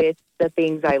myself with the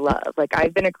things I love. Like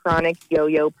I've been a chronic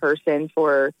yo-yo person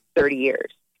for 30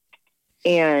 years.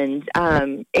 And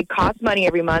it costs money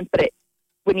every month, but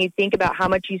when you think about how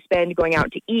much you spend going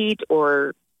out to eat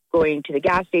or going to the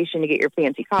gas station to get your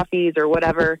fancy coffees or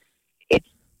whatever,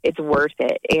 it's worth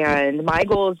it. And my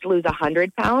goal is to lose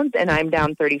 100 pounds, and I'm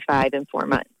down 35 in 4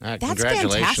 months. That's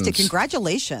Congratulations. fantastic.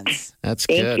 Congratulations. That's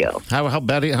Thank good. you.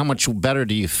 How much better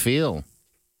do you feel?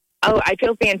 Oh, I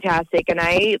feel fantastic. And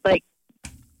I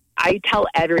tell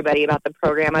everybody about the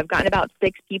program. I've gotten about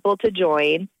 6 people to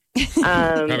join.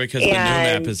 Probably because the Noom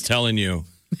app is telling you.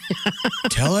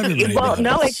 Tell everybody. Well, about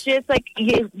no, this. it's just like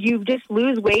you just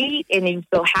lose weight and you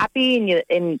feel happy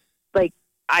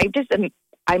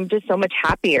I'm just so much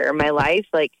happier in my life.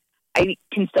 Like I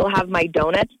can still have my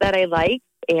donuts that I like,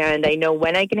 and I know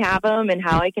when I can have them and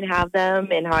how I can have them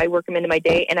and how I work them into my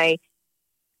day. And I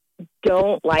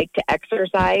don't like to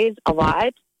exercise a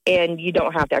lot, and you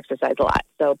don't have to exercise a lot.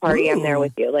 So party, I'm there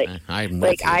with you. I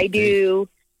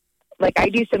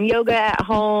do some yoga at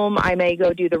home. I may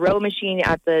go do the row machine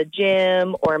at the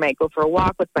gym, or I might go for a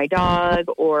walk with my dog,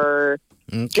 or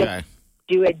just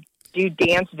do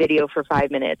dance video for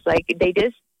 5 minutes. Like they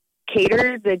just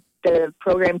cater the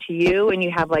program to you, and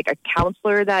you have like a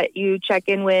counselor that you check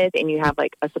in with, and you have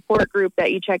like a support group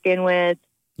that you check in with.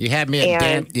 You had me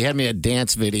a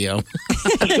dance video.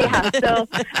 Yeah. So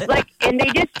and they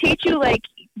just teach you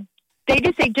they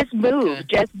just say, just move,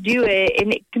 just do it.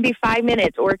 And it can be 5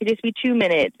 minutes, or it could just be 2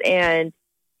 minutes. And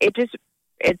it's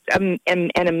an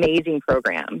amazing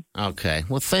program. Okay.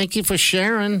 Well, thank you for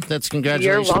sharing. That's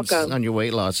congratulations You're welcome. on your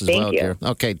weight loss as Thank well, you. dear.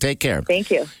 Okay, take care.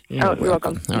 Thank you. You're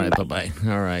welcome. All right, Bye. bye-bye.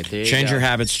 All right, there you Change go. your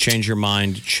habits, change your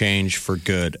mind, change for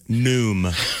good.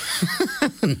 Noom.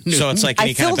 So it's like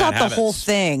any I kind of filled bad out the habits. whole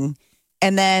thing,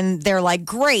 and then they're like,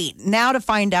 great, now to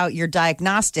find out your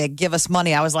diagnostic, give us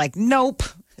money. I was like, nope.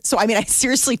 So, I mean, I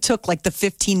seriously took like the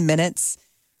 15 minutes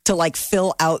to like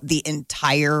fill out the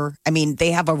entire, they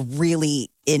have a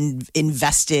really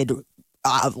invested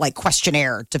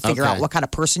questionnaire to figure out what kind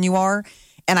of person you are.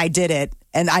 And I did it.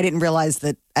 And I didn't realize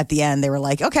that at the end they were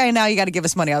like, okay, now you got to give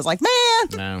us money. I was like,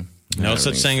 man. No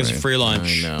such thing as a free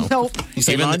lunch. I know. Nope. You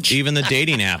say lunch? Even the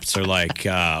dating apps are like,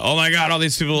 oh my God, all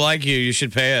these people like you. You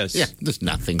should pay us. Yeah, there's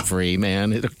nothing free,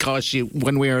 man. It'll cost you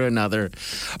one way or another.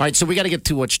 All right, so we got to get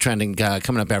to what's trending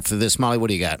coming up after this. Molly, what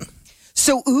do you got?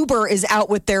 So Uber is out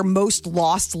with their most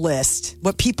lost list.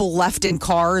 What people left in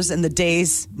cars in the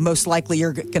days most likely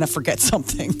you're going to forget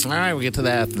something. All right, we'll get to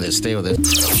that after this. Stay with it.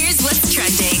 Here's what's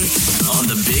trending on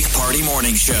the Big Party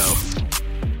Morning Show.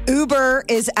 Uber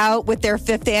is out with their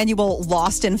 5th annual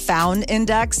Lost and Found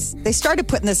Index. They started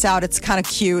putting this out. It's kind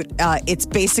of cute. It's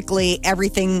basically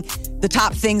everything the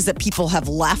top things that people have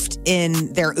left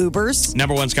in their Ubers.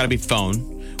 Number one's got to be phone,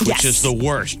 which is the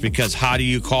worst because how do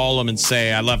you call them and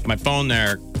say, I left my phone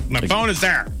there? My phone is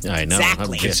there. I know.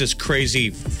 Exactly. It's this crazy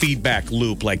feedback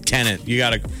loop like Tenet. You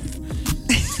got to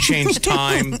change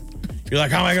time. You're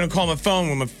like, how am I going to call my phone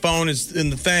when my phone is in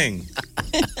the thing?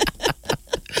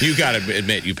 You got to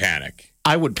admit you panic.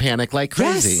 I would panic like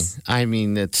crazy. Yes. I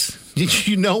mean,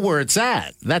 you know where it's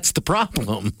at. That's the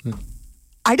problem.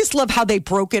 I just love how they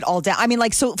broke it all down. I mean,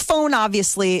 like, so phone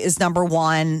obviously is number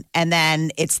one. And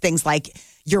then it's things like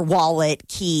your wallet,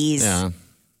 keys. Yeah.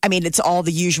 I mean, it's all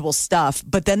the usual stuff.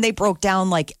 But then they broke down,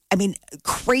 like, I mean,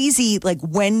 crazy, like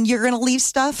when you're going to leave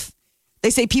stuff. They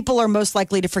say people are most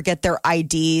likely to forget their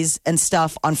IDs and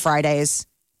stuff on Fridays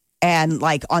and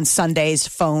like on Sundays,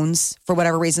 phones for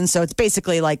whatever reason. So it's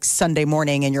basically like Sunday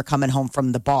morning and you're coming home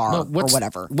from the bar or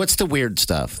whatever. What's the weird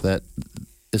stuff?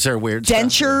 Is there weird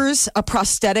Dentures, stuff? a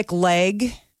prosthetic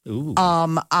leg. Ooh.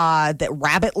 The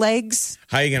rabbit legs.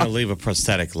 How are you going to leave a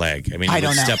prosthetic leg? I mean, you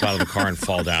would step out of the car and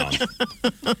fall down.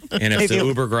 And if the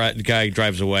Uber guy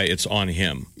drives away, it's on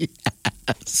him.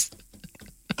 Yes.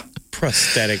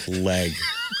 Prosthetic leg.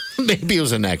 Maybe it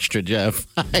was an extra, Jeff.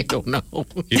 I don't know.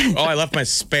 I left my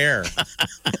spare.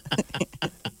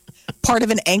 Part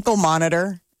of an ankle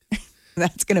monitor.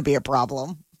 That's going to be a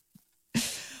problem.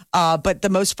 But the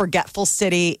most forgetful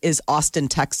city is Austin,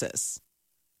 Texas.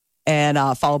 And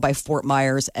followed by Fort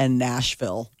Myers and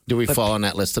Nashville. Do we fall on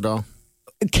that list at all?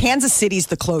 Kansas City's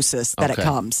the closest that it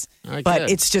comes. Right, but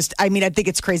good. it's just, I mean, I think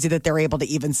it's crazy that they're able to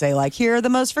even say, like, here are the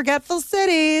most forgetful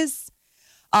cities.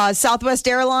 Southwest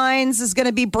Airlines is going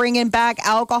to be bringing back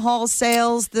alcohol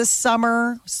sales this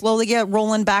summer. Slowly get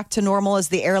rolling back to normal as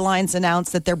the airlines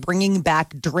announce that they're bringing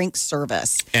back drink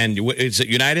service. And is it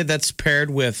United that's paired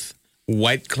with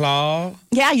White Claw?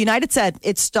 Yeah, United said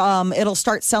it'll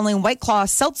start selling White Claw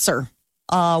seltzer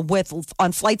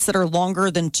on flights that are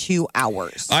longer than 2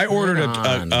 hours. I ordered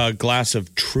a glass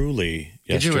of Truly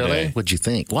yesterday. Did you really? What'd you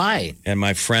think? Why? And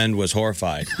my friend was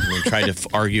horrified. We tried to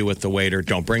argue with the waiter.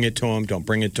 Don't bring it to him. Don't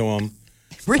bring it to him.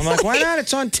 Really? I'm like, why not?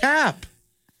 It's on tap.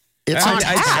 It's on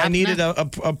tap. I needed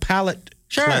a palate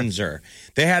cleanser.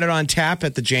 They had it on tap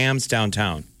at the Jams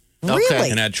downtown. Really?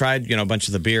 And I tried, a bunch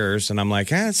of the beers, and I'm like,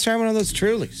 let's try one of those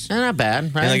Trulies. Not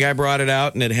bad, right? And the guy brought it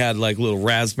out, and it had like little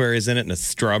raspberries in it and a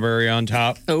strawberry on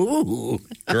top. Ooh.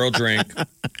 Girl drink.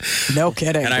 No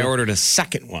kidding. And I ordered a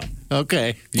second one.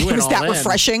 Okay. You went was all that in.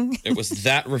 refreshing? It was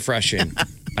that refreshing.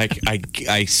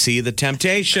 I see the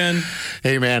temptation.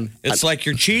 Hey, man. It's like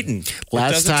you're cheating. It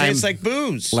Last doesn't time- taste like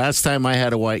booze. Last time I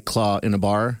had a White Claw in a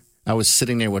bar, I was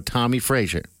sitting there with Tommy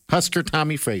Frazier, Husker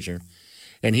Tommy Frazier.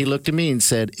 And he looked at me and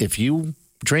said, if you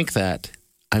drink that,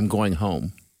 I'm going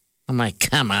home. I'm like,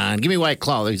 come on, give me White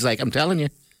Claw. He's like, I'm telling you,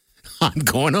 I'm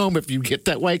going home if you get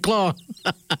that White Claw.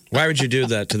 Why would you do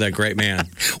that to that great man?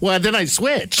 Well, then I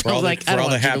switched. For I all was the, like, for I don't all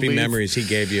the want you to happy leave. memories he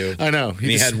gave you. I know. And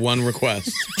he had one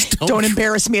request. Don't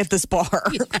embarrass me at this bar.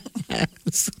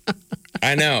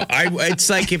 I know.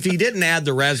 It's like if he didn't add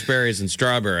the raspberries and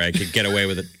strawberry, I could get away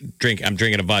with it. I'm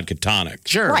drinking a vodka tonic.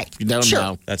 Sure. Right. You don't Sure.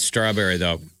 know. That strawberry,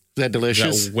 though. Is that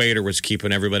delicious? That waiter was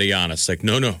keeping everybody honest. Like,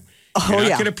 no. You're not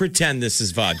going to pretend this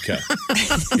is vodka.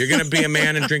 You're going to be a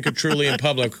man and drink a Truly in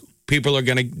public. People are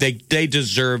going to, they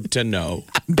deserve to know.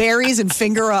 Berries and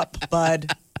finger up,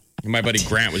 bud. My buddy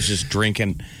Grant was just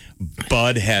drinking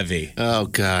Bud Heavy. Oh,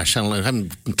 gosh. I don't know. I'm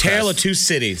Tale of two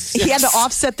cities. He had to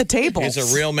offset the table. He's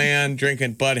a real man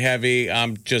drinking Bud Heavy.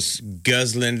 I'm just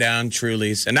guzzling down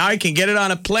Trulies. And now I can get it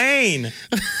on a plane.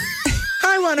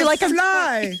 I want to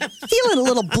fly. Feeling a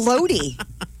little bloaty.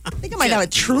 I think I might have a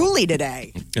Truly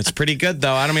today. It's pretty good,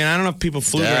 though. I don't know if people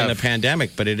flew during the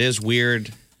pandemic, but it is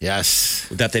weird. Yes.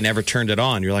 That they never turned it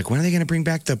on. You're like, when are they going to bring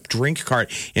back the drink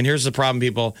cart? And here's the problem,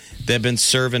 people. They've been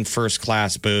serving first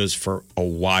class booze for a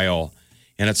while.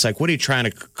 And it's like, what are you trying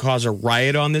to cause a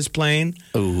riot on this plane?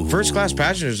 Ooh. First class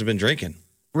passengers have been drinking.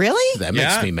 Really? That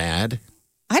makes Yeah. me mad.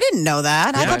 I didn't know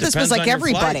that. I Yeah, thought it this was depends like on your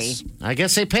everybody. flights. I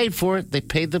guess they paid for it. They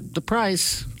paid the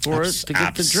price for it to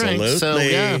get the drink. So,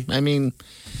 Absolutely. yeah, I mean,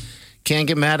 can't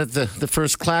get mad at the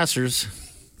first classers.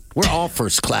 We're all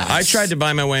first class. I tried to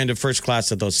buy my way into first class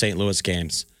at those St. Louis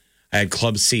games. I had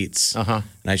club seats. Uh-huh.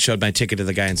 And I showed my ticket to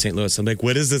the guy in St. Louis. I'm like,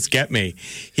 what does this get me?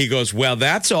 He goes, well,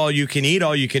 that's all you can eat,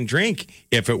 all you can drink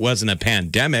if it wasn't a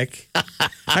pandemic.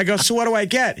 I go, so what do I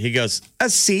get? He goes, a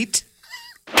seat.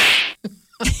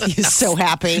 He's so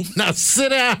happy. Now sit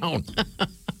down.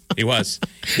 He was.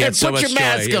 He had And so put much your joy.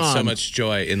 mask He had so on. much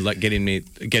joy in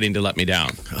getting to let me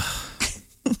down.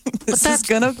 This is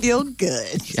going to feel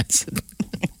good. Yes.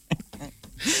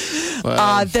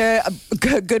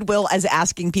 Goodwill is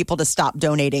asking people to stop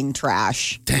donating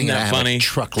trash. Dang, Isn't that funny?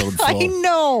 Truckload full. I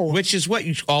know. Which is what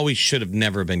you always should have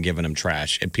never been giving them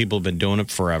trash. And people have been doing it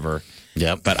forever.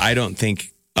 Yep. But I don't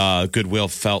think Goodwill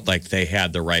felt like they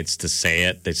had the rights to say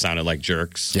it. They sounded like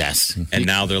jerks. Yes. And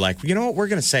now they're like, you know what? We're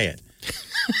going to say it.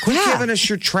 Quit giving us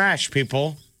your trash,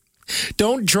 people.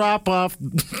 Don't drop off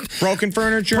broken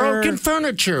furniture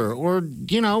or,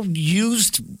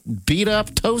 used beat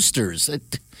up toasters.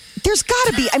 There's got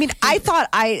to be. I mean,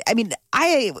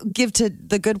 I give to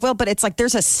the Goodwill, but it's like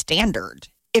there's a standard.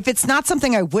 If it's not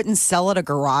something I wouldn't sell at a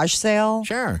garage sale,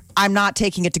 sure, I'm not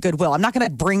taking it to Goodwill. I'm not going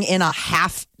to bring in a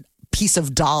half piece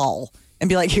of doll and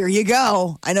be like, here you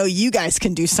go. I know you guys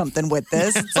can do something with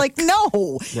this. It's like,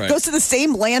 no. Right. Goes to the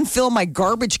same landfill my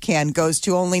garbage can goes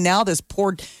to, only now this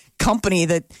poor company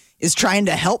that is trying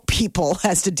to help people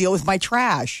has to deal with my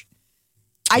trash.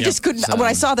 I just couldn't. When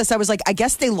I saw this, I was like, I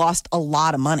guess they lost a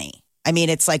lot of money. I mean,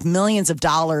 it's like millions of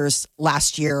dollars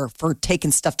last year for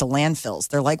taking stuff to landfills.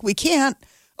 They're like, we can't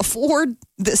afford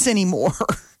this anymore.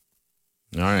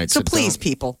 All right. So please,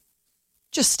 people,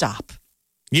 just stop.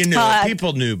 You knew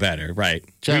people knew better, right?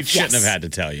 Jeff, we shouldn't have had to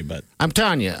tell you, but I'm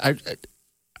telling you,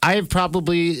 I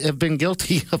probably have been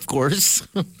guilty, of course,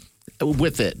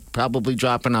 with it. Probably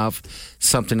dropping off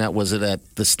something that wasn't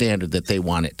at the standard that they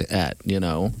want it at,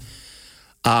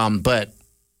 But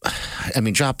I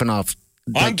mean, dropping off.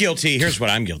 I'm guilty. Here's what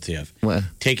I'm guilty of: What?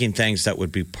 Taking things that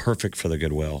would be perfect for the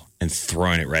Goodwill and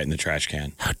throwing it right in the trash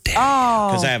can. How dare!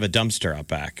 Because I have a dumpster out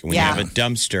back. When you Yeah. have a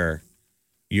dumpster,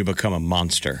 you become a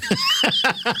monster.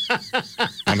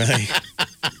 I mean,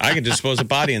 I can dispose a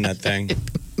body in that thing.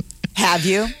 Have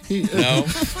you? No,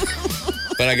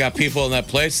 but I got people in that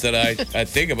place that I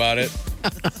think about it.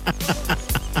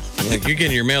 I'm like, you're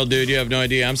getting your mail, dude. You have no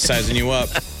idea. I'm sizing you up.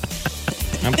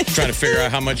 I'm trying to figure out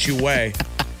how much you weigh.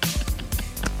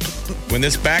 When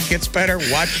this back gets better,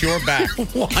 watch your back.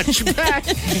 Watch your back.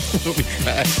 We'll be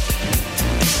back.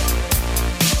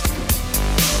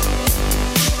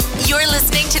 You're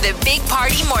listening to the Big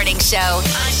Party Morning Show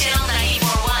on Channel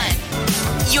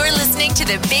 94.1. You're listening to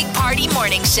the Big Party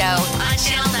Morning Show on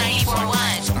Channel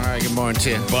 94.1. All right, good morning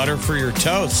to you. Butter for your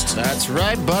toast. That's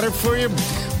right. Butter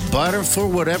for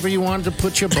whatever you wanted to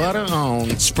put your butter on.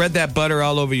 Spread that butter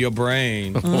all over your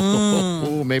brain.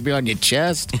 Oh, maybe on your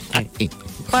chest.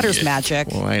 Butter's magic.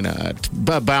 Why not?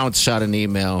 Bounce shot an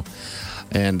email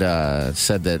and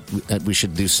said that we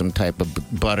should do some type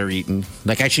of butter eating.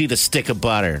 Like I should eat a stick of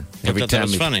butter every I thought time. that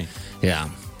was funny.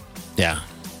 Yeah.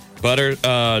 Butter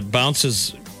Bounce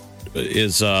is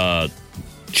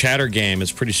chatter game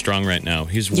is pretty strong right now.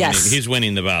 He's winning. Yes. He's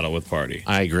winning the battle with Party.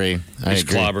 I agree. He's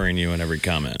clobbering you in every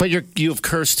comment. But you've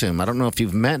cursed him. I don't know if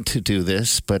you've meant to do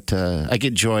this, but I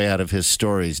get joy out of his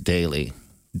stories daily.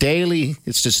 Daily.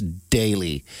 It's just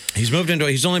daily. He's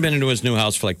only been into his new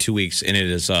house for like 2 weeks, and it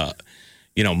is a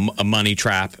money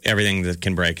trap. Everything that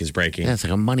can break is breaking. Yeah, it's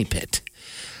like a money pit.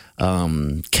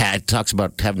 Cat talks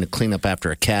about having to clean up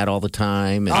after a cat all the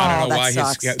time. And I don't know that why.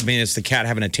 sucks. It's the cat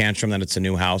having a tantrum that it's a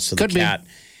new house. So the Could be. cat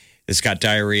has got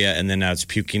diarrhea, and then now it's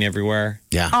puking everywhere.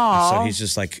 yeah. So he's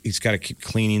just like, he's got to keep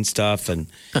cleaning stuff. And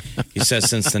he says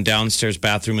since the downstairs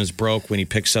bathroom is broke, when he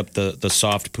picks up the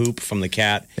soft poop from the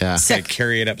cat, Yeah. he's got to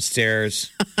carry it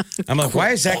upstairs. I'm like,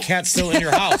 why is that cat still in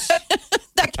your house?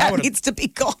 That cat needs to be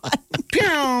gone.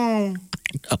 Pew!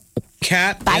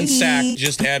 Cat Bye. and sack,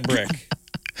 just add brick.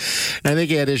 I think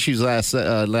he had issues last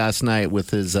night with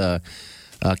his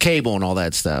cable and all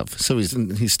that stuff. So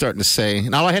he's starting to say,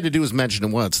 and all I had to do was mention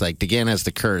it once. Like DeGan has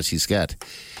the curse.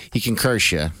 He can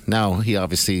curse you. Now he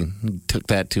obviously took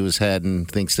that to his head and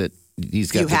thinks that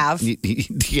he's got.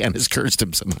 DeGan has cursed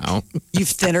him somehow. You've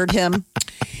thinnered him.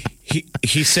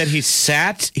 He said he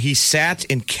sat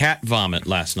in cat vomit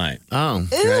last night. Oh,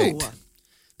 great.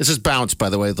 This is Bounce, by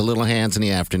the way. The little hands in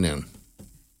the afternoon.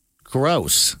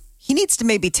 Gross. He needs to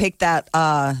maybe take that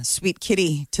sweet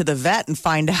kitty to the vet and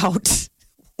find out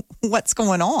what's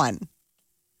going on.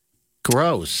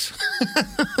 Gross.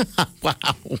 Wow.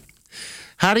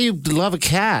 How do you love a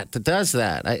cat that does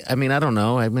that? I mean, I don't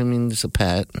know. I mean, it's a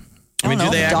pet. I don't know.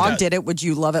 do they If a act dog out- did it, would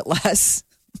you love it less?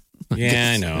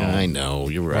 Yeah, I know. I know.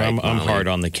 You're right. I'm Molly. hard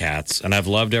on the cats, and I've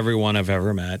loved everyone I've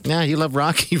ever met. Yeah, you love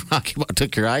Rocky. Rocky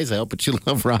took your eyes out, but you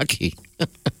love Rocky.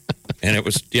 And it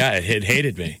was, it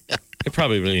hated me. It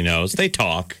probably really knows. They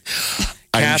talk.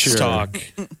 I'm Cats sure. talk.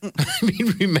 I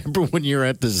mean, remember when you were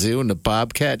at the zoo and the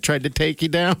bobcat tried to take you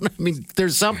down? I mean,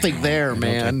 there's something there, I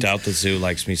man. doubt the zoo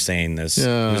likes me saying this.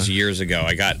 Yeah. It was years ago.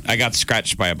 I got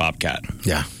scratched by a bobcat.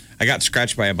 Yeah. I got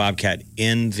scratched by a bobcat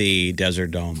in the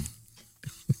Desert Dome.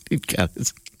 He got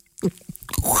his-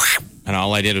 I And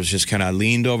all I did was just kind of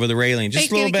leaned over the railing just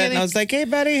a little bit. And I was like, hey,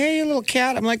 buddy, hey, you little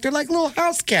cat. I'm like, they're like little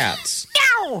house cats.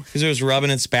 Meow. Because it was rubbing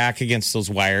its back against those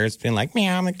wires, being like,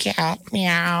 meow, I'm a cat,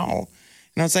 meow.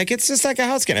 And I was like, it's just like a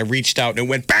house cat. I reached out and it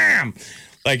went bam.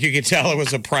 Like you could tell it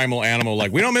was a primal animal.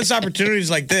 Like, we don't miss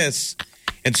opportunities like this.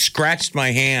 And scratched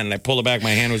my hand. And I pulled it back.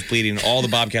 My hand was bleeding. And all the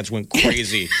bobcats went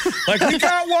crazy. Like, we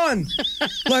got one.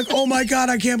 Like, oh, my God,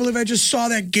 I can't believe I just saw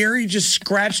that. Gary just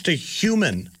scratched a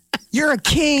human. You're a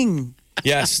king.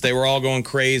 Yes, they were all going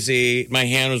crazy. My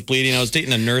hand was bleeding. I was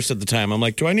dating a nurse at the time. I'm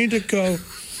like, do I need to go?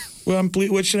 Well, I'm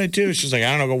bleeding. What should I do? She's like,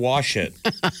 I don't know. Go wash it.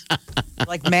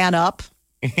 Like, man up.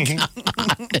 And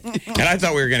I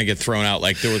thought we were going to get thrown out.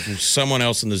 Like, there was someone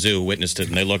else in the zoo who witnessed it.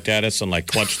 And they looked at us and, like,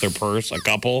 clutched their purse, a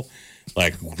couple.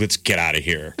 Like, let's get out of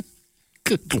here.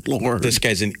 Good Lord. This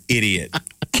guy's an idiot.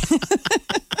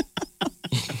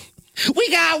 We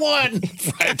got one.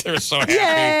 Right? They're so happy.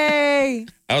 Yay!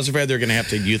 I was afraid they were going to have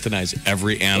to euthanize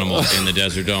every animal in the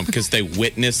Desert Dome because they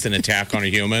witnessed an attack on a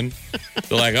human.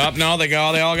 They're like, oh, no, they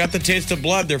all got the taste of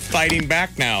blood. They're fighting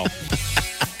back now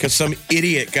because some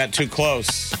idiot got too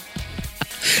close.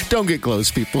 Don't get close,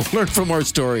 people. Learn from our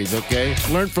stories, okay?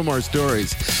 Learn from our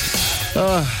stories.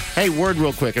 Hey, word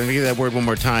real quick. I'm going to give you that word one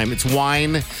more time. It's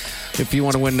wine if you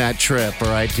want to win that trip, all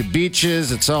right? To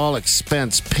beaches, it's all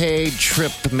expense paid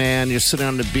trip, man. You're sitting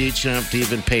on the beach, you don't have to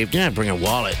even pay. Yeah, bring a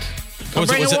wallet. Was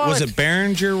it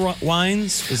Behringer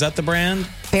Wines? Is that the brand?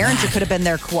 Behringer could have been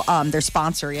their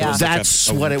sponsor, yeah. That's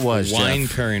what it was, wine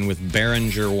Jeff. pairing with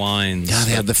Behringer Wines. Yeah,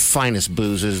 they have the finest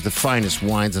boozes, the finest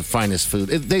wines, the finest food.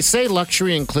 They say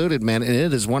luxury included, man, and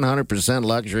it is 100%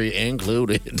 luxury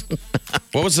included.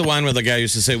 What was the wine where the guy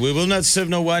used to say, we will not serve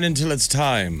no wine until it's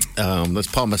time? That's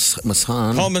Paul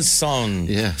Masson. Paul Masson.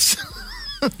 Yes.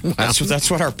 Wow.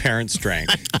 That's what our parents drank.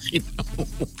 I know.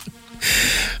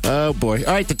 Oh, boy.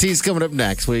 All right, the tea's coming up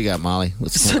next. What do you got, Molly?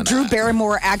 So Drew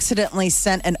Barrymore accidentally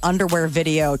sent an underwear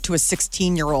video to a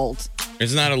 16-year-old.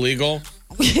 Isn't that illegal?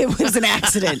 It was an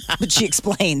accident, but she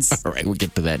explains. All right, we'll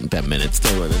get to that in 10 minutes.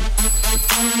 Stay with it.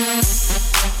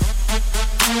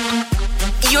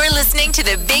 You're listening to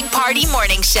the Big Party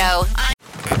Morning Show.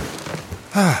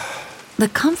 The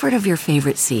comfort of your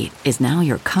favorite seat is now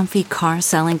your comfy car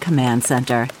selling command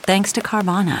center, thanks to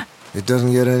Carvana. It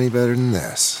doesn't get any better than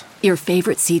this. Your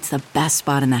favorite seat's the best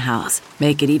spot in the house.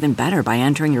 Make it even better by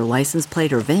entering your license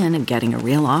plate or VIN and getting a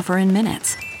real offer in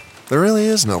minutes. There really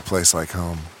is no place like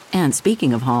home. And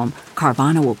speaking of home,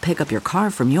 Carvana will pick up your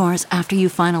car from yours after you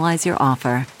finalize your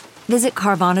offer. Visit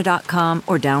Carvana.com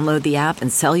or download the app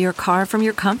and sell your car from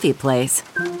your comfy place.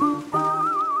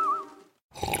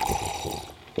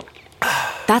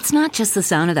 That's not just the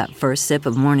sound of that first sip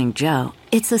of Morning Joe.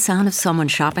 It's the sound of someone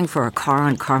shopping for a car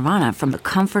on Carvana from the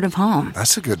comfort of home.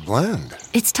 That's a good blend.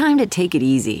 It's time to take it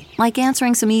easy, like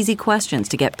answering some easy questions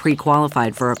to get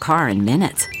pre-qualified for a car in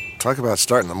minutes. Talk about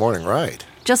starting the morning right.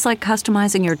 Just like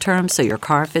customizing your terms so your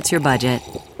car fits your budget.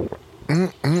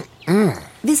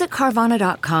 Visit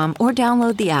Carvana.com or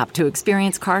download the app to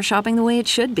experience car shopping the way it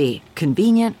should be.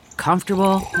 Convenient,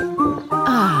 comfortable. Channel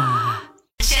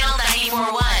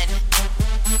 94.1.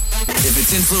 If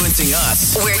it's influencing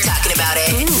us, we're talking about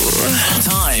it.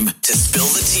 Time to spill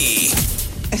the tea.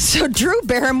 So Drew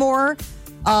Barrymore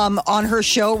on her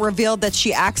show revealed that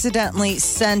she accidentally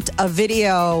sent a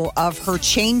video of her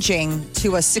changing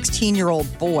to a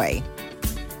 16-year-old boy.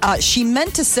 She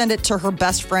meant to send it to her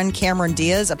best friend, Cameron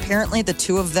Diaz. Apparently, the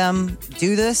two of them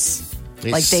do this.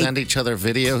 They send each other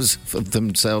videos of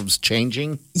themselves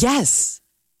changing? Yes.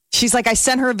 She's like, I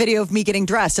sent her a video of me getting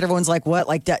dressed. And everyone's like, what?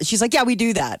 Like that? She's like, yeah, we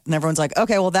do that. And everyone's like,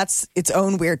 okay, well, that's its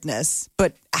own weirdness.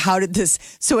 But how did this?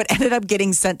 So it ended up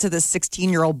getting sent to this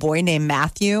 16-year-old boy named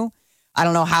Matthew. I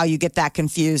don't know how you get that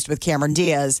confused with Cameron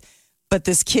Diaz. But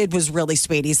this kid was really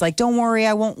sweet. He's like, don't worry,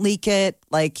 I won't leak it.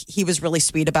 Like, he was really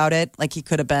sweet about it. Like, he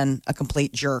could have been a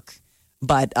complete jerk,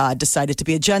 but decided to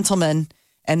be a gentleman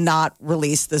and not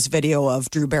release this video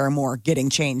of Drew Barrymore getting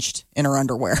changed in her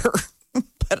underwear.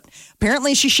 But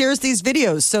apparently she shares these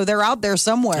videos, so they're out there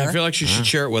somewhere. I feel like she should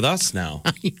share it with us now.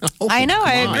 I know,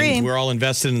 I agree. We're all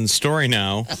invested in the story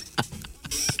now.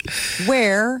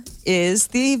 Where is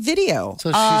the video?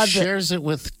 So she shares it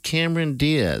with Cameron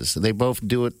Diaz. They both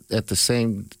do it at the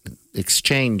same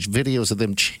exchange, videos of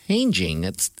them changing.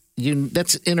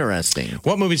 That's interesting.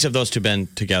 What movies have those two been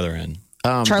together in?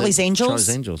 Charlie's Angels? Charlie's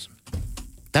Angels.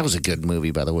 That was a good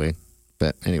movie, by the way.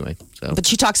 But anyway, so. But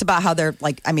she talks about how they're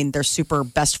like, I mean, they're super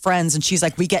best friends. And she's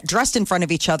like, we get dressed in front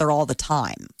of each other all the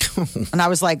time. And I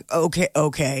was like,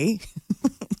 okay.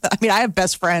 I mean, I have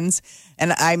best friends.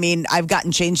 And I mean, I've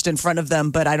gotten changed in front of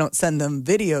them, but I don't send them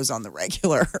videos on the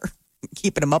regular,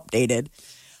 keeping them updated.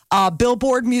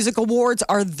 Billboard Music Awards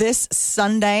are this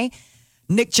Sunday.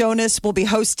 Nick Jonas will be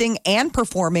hosting and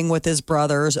performing with his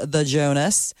brothers, the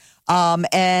Jonas.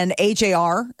 And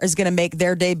AJR is going to make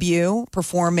their debut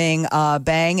performing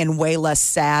Bang and Way Less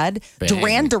Sad.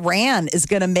 Bang. Duran is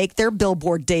going to make their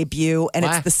Billboard debut, and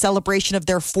it's the celebration of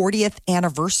their 40th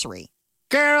anniversary.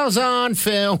 Girls on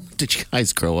film. Did you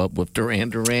guys grow up with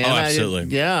Duran Duran? Oh,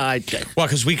 absolutely. Well,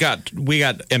 because we got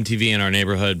MTV in our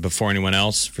neighborhood before anyone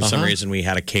else. For some reason, we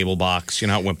had a cable box. You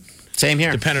know how it went, same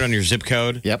here. depended on your zip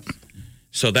code. Yep.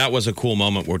 So that was a cool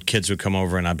moment where kids would come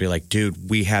over and I'd be like, dude,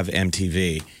 we have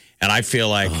MTV. And I feel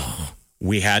like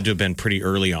we had to have been pretty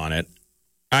early on it.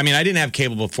 I mean, I didn't have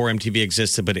cable before MTV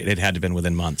existed, but it had to have been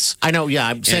within months. I know,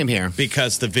 yeah, same here.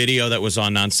 Because the video that was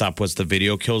on nonstop was the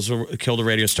video killed a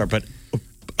radio star. But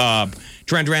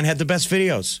Duran Duran had the best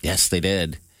videos. Yes, they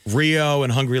did. Rio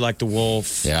and Hungry Like the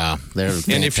Wolf. Yeah, they're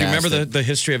fantastic. And if you remember the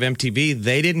history of MTV,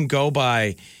 they didn't go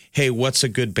by, hey, what's a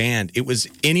good band? It was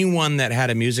anyone that had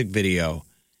a music video.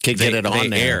 Could get it on they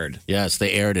there. aired. Yes,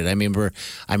 they aired it. I remember,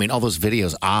 all those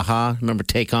videos. Aha, remember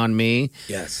Take On Me?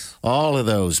 Yes. All of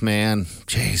those, man.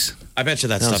 Jeez. I bet you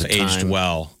that was stuff a aged time.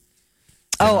 well.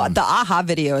 Oh, the Aha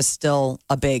video is still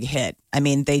a big hit. I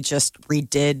mean, Weezer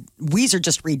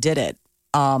just redid it.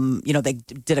 They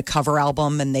did a cover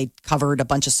album and they covered a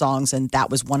bunch of songs, and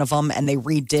that was one of them. And they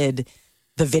redid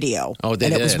the video. Oh, they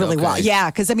and did? it was really Okay. well.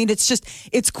 Yeah, because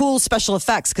it's cool special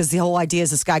effects because the whole idea is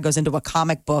this guy goes into a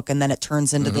comic book and then it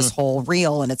turns into this whole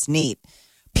reel, and it's neat.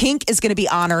 Pink is going to be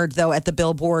honored, though, at the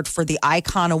Billboard for the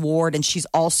Icon Award, and she's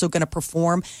also going to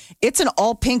perform. It's an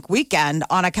all-pink weekend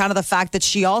on account of the fact that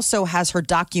she also has her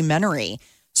documentary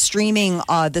streaming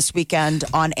this weekend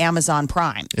on Amazon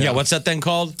Prime. Yeah, what's that thing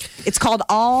called? It's called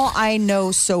All I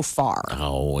Know So Far.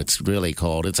 Oh, it's really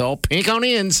called. It's all pink on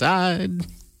the inside.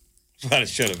 What it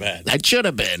should have been. It should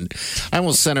have been. I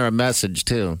almost sent her a message,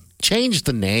 too. Change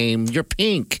the name. You're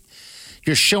pink.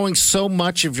 You're showing so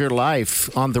much of your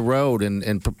life on the road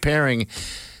and preparing.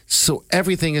 So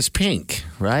everything is pink,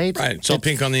 right? Right. It's all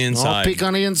pink on the inside. All pink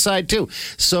on the inside, too.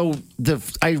 So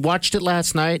I watched it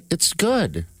last night. It's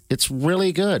good. It's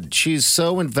really good. She's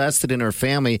so invested in her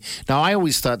family. Now, I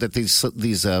always thought that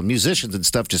these musicians and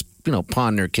stuff just,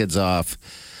 pawn their kids off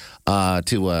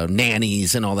to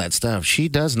nannies and all that stuff. She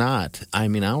does not. I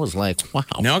mean, I was like, wow.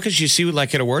 No, because you see,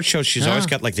 like at award shows, she's always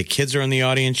got like the kids are in the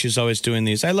audience. She's always doing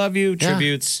these "I love you"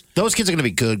 tributes. Those kids are going to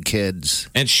be good kids.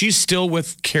 And she's still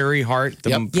with Carrie Hart,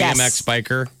 the BMX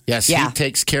biker. Yes, he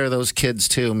takes care of those kids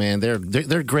too, man.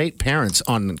 They're great parents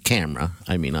on camera.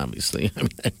 I mean, obviously.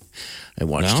 I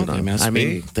watched it. They must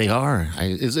be. They are.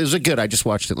 It was a good. I just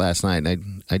watched it last night.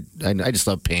 And I just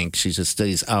love Pink. She just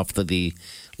stays off the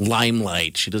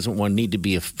limelight. She doesn't need to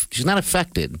be. She's not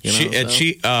affected.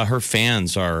 Her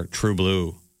fans are true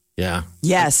blue. Yeah.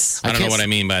 Yes. I don't know what I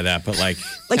mean by that, but like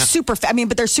super.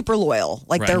 But they're super loyal.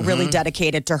 Like they're really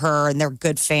dedicated to her, and they're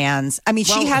good fans. I mean,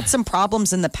 she had some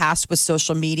problems in the past with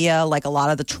social media, like a lot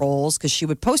of the trolls, because she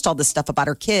would post all this stuff about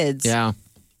her kids. Yeah.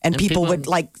 And people would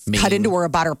cut into her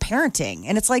about her parenting,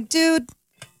 and it's like, dude,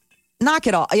 knock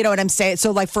it off. You know what I'm saying? So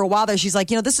like for a while there, she's like,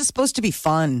 this is supposed to be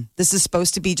fun. This is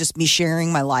supposed to be just me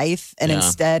sharing my life, and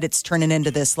instead it's turning into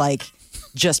this like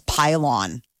just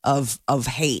pile-on of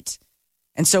hate.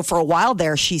 And so for a while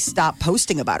there, she stopped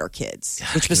posting about her kids,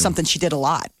 which was something she did a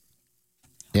lot.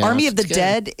 Yeah, Army of the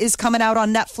Dead is coming out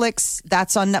on Netflix.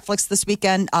 That's on Netflix this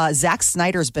weekend. Zack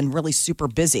Snyder's been really super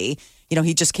busy.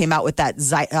 He just came out with that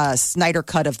Snyder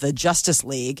cut of the Justice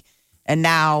League. And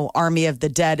now Army of the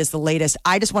Dead is the latest.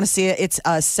 I just want to see it.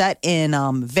 It's set in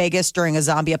Vegas during a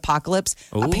zombie apocalypse.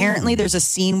 Ooh. Apparently, there's a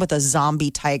scene with a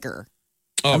zombie tiger.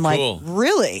 Oh, I'm cool. Like,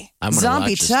 really?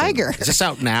 Zombie tiger. Is this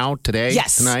out now, today?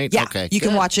 Yes. Tonight? Yeah. Okay. You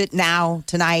can watch it now,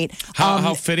 tonight.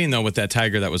 How fitting, though, with that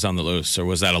tiger that was on the loose? Or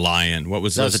was that a lion? What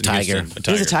was that? Was a tiger. It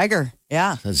was a tiger.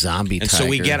 Yeah. A zombie tiger.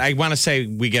 And so I want to say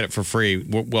we get it for free.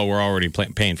 Well, we're already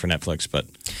paying for Netflix, but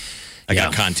I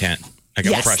got content. I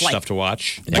got fresh stuff to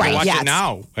watch. I can watch it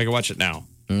now. I can watch it now.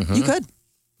 Mm-hmm. You could.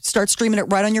 Start streaming it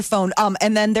right on your phone.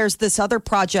 And then there's this other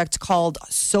project called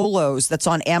Solos that's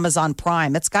on Amazon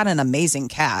Prime. It's got an amazing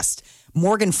cast.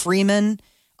 Morgan Freeman,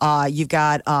 you've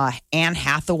got Anne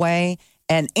Hathaway,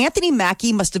 and Anthony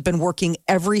Mackie must have been working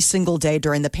every single day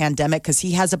during the pandemic because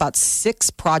he has about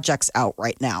 6 projects out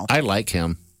right now. I like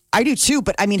him. I do too,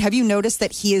 but I mean, have you noticed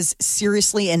that he is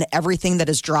seriously in everything that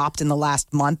has dropped in the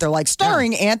last month? They're like,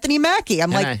 starring Anthony Mackie.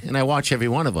 I watch every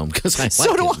one of them because I like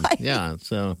so do him. I. Yeah,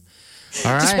 so...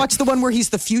 All right. Just watch the one where he's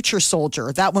the future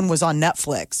soldier. That one was on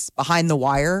Netflix, Behind the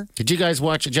Wire. Did you guys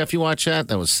watch it? Jeff, you watch that?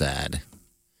 That was sad.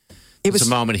 It was a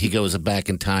moment he goes back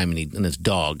in time and his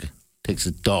dog takes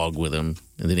his dog with him,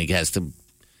 and then he has to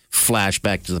flash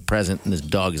back to the present, and his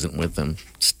dog isn't with him,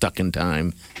 stuck in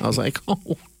time. I was like,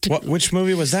 oh. Dude. Which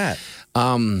movie was that?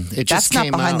 It just That's not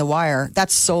came Behind out. the Wire.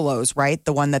 That's Solos, right?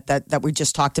 The one that we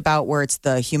just talked about, where it's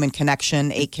the human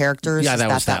connection, 8 characters. Yeah, Is that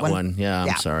was that one. one. Yeah,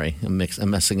 I'm sorry. I'm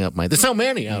messing up my. There's so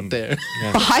many out there.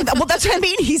 Behind that. Well, that's what I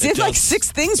mean. He's in like does.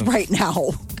 6 things right now.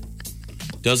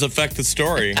 Does affect the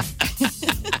story.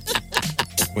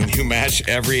 When you match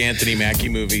every Anthony Mackie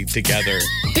movie together.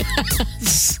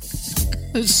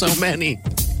 There's so many.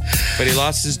 But he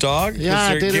lost his dog?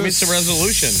 Yeah, Give me some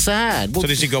resolution. Sad. So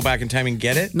does he go back in time and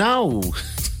get it? No.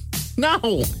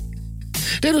 No.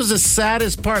 It was the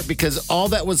saddest part because all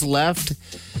that was left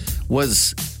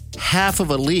was half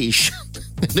of a leash.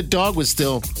 The dog was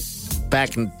still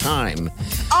back in time.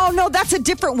 Oh, no, that's a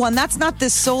different one. That's not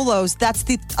this Solos. That's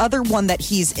the other one that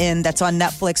he's in that's on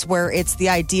Netflix, where it's the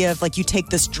idea of like you take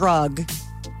this drug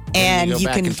and you go you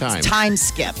back can in time. time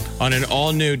skip. On an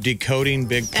all-new Decoding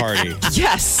Big Party.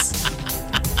 Yes.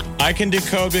 I can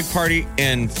decode Big Party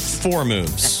in 4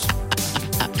 moves.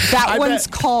 That one's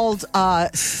called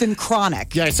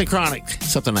Synchronic. Yeah, synchronic.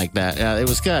 Something like that. Yeah, it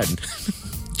was good.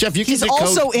 Jeff, you can He's decode.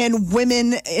 also in A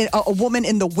Woman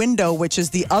in the Window, which is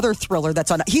the other thriller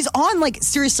that's on. He's on like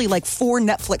seriously like 4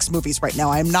 Netflix movies right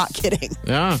now. I'm not kidding.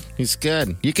 Yeah, he's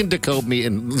good. You can decode me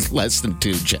in less than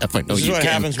 2, Jeff. I know This is you what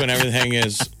can. happens when everything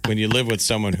is, when you live with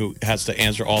someone who has to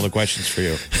answer all the questions for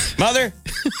you. Mother?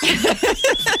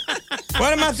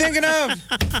 What am I thinking of?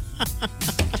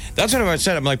 That's what I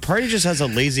said. I'm like, Party just has a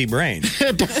lazy brain.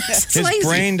 His lazy.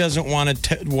 brain doesn't want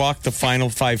to walk the final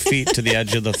 5 feet to the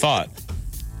edge of the thought.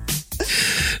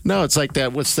 No, it's like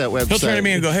that. What's that website? He'll turn to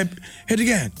me and go, hit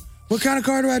again. What kind of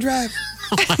car do I drive?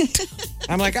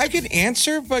 I'm like, I could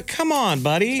answer, but come on,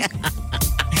 buddy.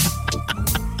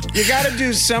 You got to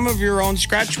do some of your own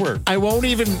scratch work. I won't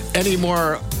even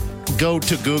anymore go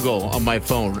to Google on my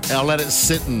phone. I'll let it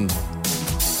sit and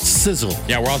sizzle.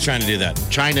 Yeah, we're all trying to do that.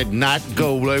 Trying to not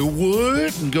go like,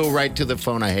 what? And go right to the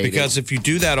phone. I hate Because it. if you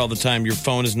do that all the time, your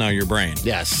phone is now your brain.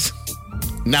 Yes.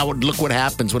 Now look what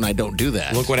happens when I don't do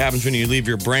that. Look what happens when you leave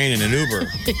your brain in an Uber.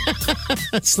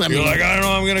 You're like, I don't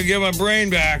know, I'm going to get my brain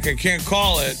back. I can't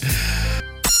call it.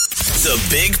 The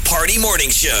Big Party Morning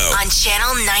Show. On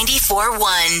Channel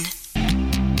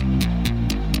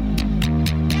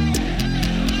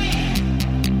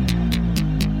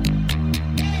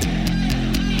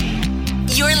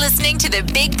 94.1. You're listening to the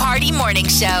Big Party Morning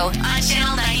Show on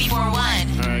Channel 94.1. All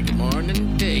right, good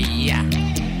morning to ya.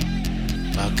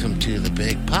 Welcome to the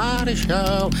Big Party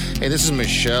Show. Hey, this is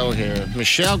Michelle here.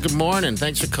 Michelle, good morning.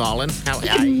 Thanks for calling. How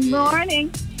are you? Good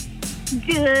morning.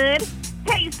 Good.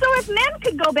 Hey, so if men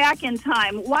could go back in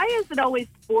time, why is it always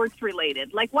sports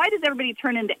related? Like, why does everybody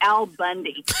turn into Al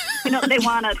Bundy? You know, they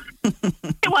want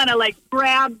to like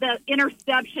grab the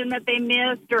interception that they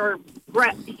missed or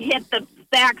hit the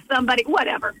sack somebody,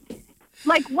 whatever.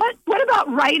 Like, what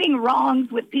about righting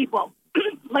wrongs with people?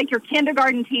 Like your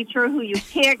kindergarten teacher who you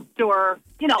kicked or,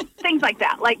 you know, things like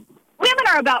that. Like, women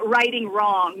are about righting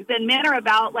wrongs and men are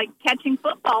about, like, catching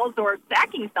footballs or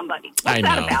sacking somebody. What's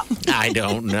that about? I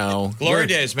don't know. Glory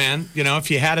days, man. You know,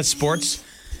 if you had a sports...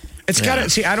 It's got to...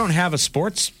 See, I don't have a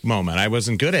sports moment. I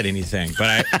wasn't good at anything.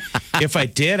 But if I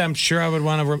did, I'm sure I would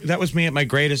want to... That was me at my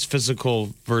greatest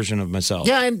physical version of myself.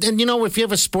 Yeah, and you know, if you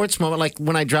have a sports moment, like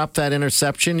when I dropped that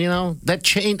interception, you know, that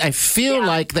changed. I feel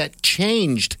like that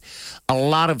changed a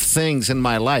lot of things in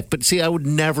my life. But see, I would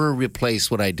never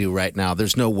replace what I do right now.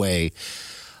 There's no way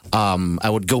I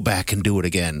would go back and do it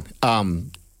again.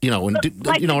 You know, and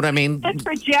you know what I mean? The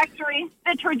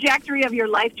trajectory of your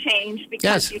life changed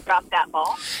because you dropped that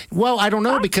ball. Well, I don't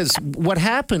know, because what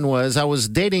happened was I was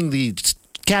dating the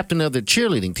captain of the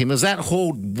cheerleading team. It was that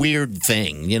whole weird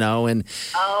thing, you know, and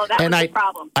that was the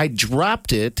problem. I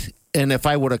dropped it, and if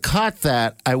I would have caught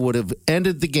that, I would have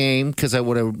ended the game because I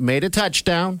would have made a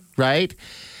touchdown, right?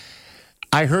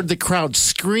 I heard the crowd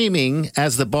screaming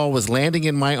as the ball was landing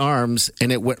in my arms,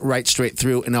 and it went right straight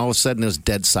through, and all of a sudden it was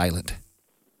dead silent.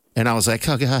 And I was like,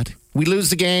 oh, God, we lose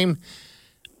the game.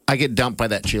 I get dumped by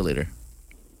that cheerleader.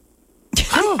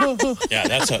 Yeah,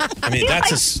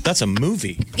 that's a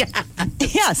movie. Yeah.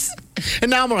 Yes. And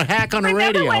now I'm going to hack on the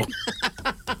radio.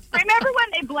 Remember when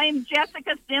they blamed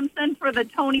Jessica Simpson for the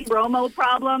Tony Romo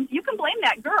problem? You can blame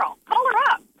that girl. Call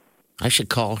her up. I should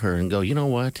call her and go, you know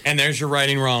what? And there's your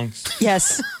righting wrongs.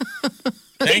 Yes.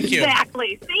 Thank you.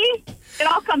 Exactly. See? It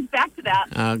all comes back to that.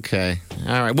 Okay.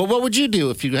 All right. Well, what would you do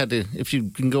if you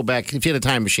can go back, if you had a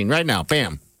time machine right now?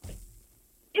 Bam.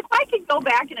 If I could go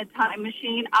back in a time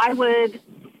machine, I would,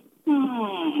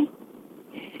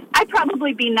 I'd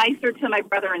probably be nicer to my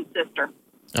brother and sister.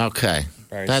 Okay.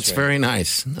 Very That's sweet. very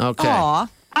nice. Okay. Aw.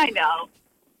 I know.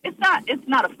 It's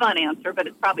not a fun answer, but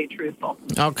it's probably truthful.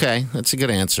 Okay, that's a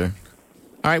good answer.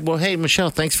 All right, well, hey, Michelle,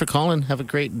 thanks for calling. Have a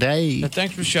great day.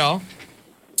 Thanks, Michelle.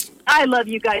 I love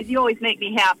you guys. You always make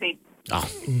me happy. Oh,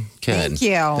 good. Thank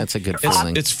you. That's a good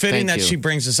feeling. It's fitting Thank that you. she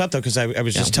brings this up, though, because I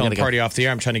was just telling Party off the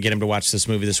air, I'm trying to get him to watch this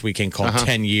movie this weekend called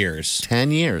 10 Years.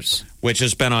 10 years. Which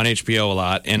has been on HBO a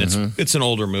lot, and it's an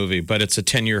older movie, but it's a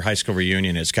 10-year high school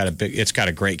reunion. It's got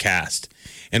a great cast.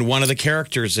 And one of the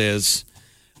characters is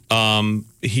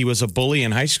he was a bully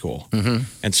in high school.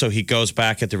 And so he goes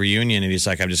back at the reunion, and he's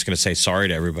like, I'm just going to say sorry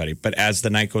to everybody. But as the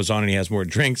night goes on and he has more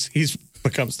drinks, he's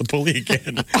becomes the bully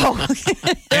again.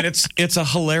 And it's a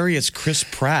hilarious Chris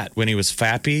Pratt when he was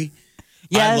Fappy.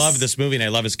 Yes. I love this movie, and I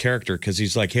love his character because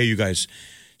he's like, hey, you guys,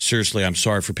 seriously, I'm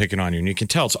sorry for picking on you. And you can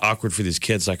tell it's awkward for these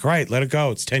kids. Like, all right, let it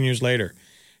go. It's 10 years later.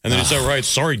 And then he's like, right,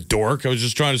 sorry, dork. I was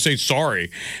just trying to say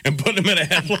sorry and put him in a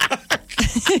headlock.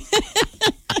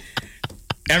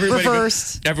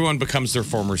 Everyone becomes their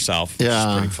former self.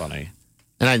 Yeah. It's pretty funny.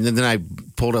 And then I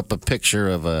pulled up a picture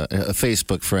of a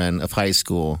Facebook friend of high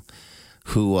school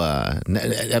who,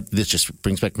 this just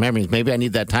brings back memories. Maybe I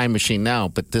need that time machine now.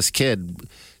 But this kid,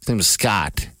 his name was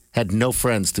Scott, had no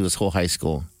friends through his whole high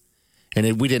school.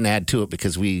 And we didn't add to it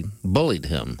because we bullied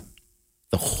him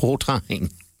the whole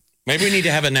time. Maybe we need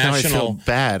to have a national. Now I feel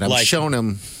bad. I'm showing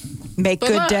him. Make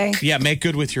good day. Yeah, make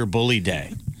good with your bully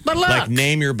day. But look. Like,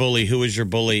 name your bully. Who is your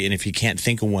bully? And if you can't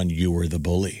think of one, you were the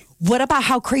bully. What about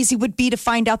how crazy it would be to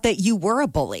find out that you were a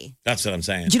bully? That's what I'm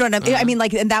saying. Do you know what I mean? I mean,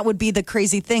 like, and that would be the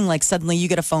crazy thing. Like, suddenly you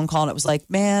get a phone call and it was like,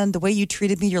 man, the way you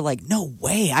treated me, you're like, no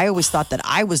way. I always thought that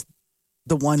I was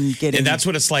the one getting. And that's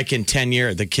what it's like in 10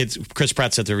 years. The kids, Chris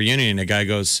Pratt's at the reunion, and the guy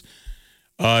goes,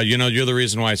 you're the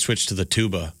reason why I switched to the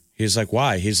tuba. He's like,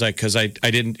 why? He's like, because I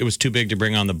didn't, it was too big to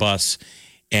bring on the bus,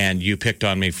 and you picked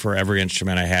on me for every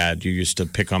instrument I had. You used to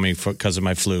pick on me because of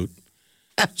my flute.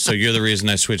 So you're the reason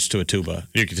I switched to a tuba.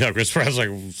 You can tell Chris Pratt's like,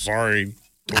 sorry.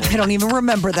 I don't even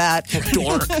remember that.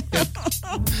 Dork.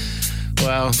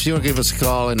 Well, if you want to give us a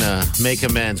call and make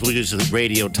amends, we'll use the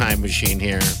radio time machine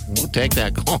here. We'll take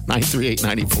that call,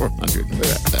 938-9400.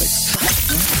 Thanks.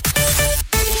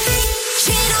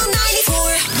 Channel 94.1.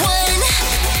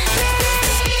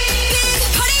 Big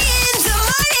Party in the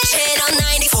morning. Channel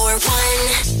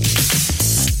 94.1.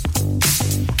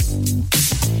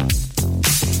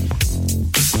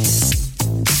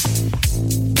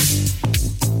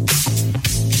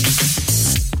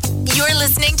 You're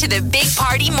listening to the Big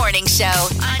Party Morning Show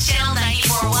on Channel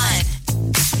 94.1.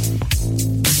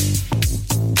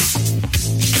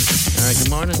 All right, good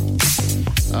morning.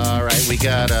 All right, we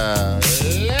got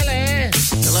Lily.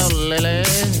 Hello, Lily.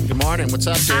 Good morning. What's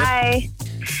up, dude? Hi.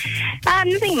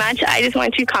 Nothing much. I just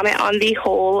wanted to comment on the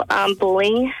whole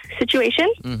bullying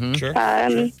situation. Mm-hmm. Sure.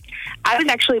 I was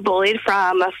actually bullied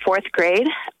from fourth grade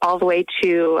all the way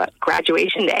to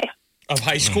graduation day Of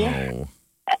high school? Oh.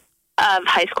 of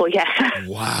high school, yes.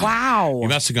 Wow. You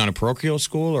must have gone to parochial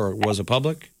school, or was it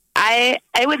public?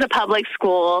 It was a public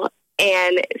school,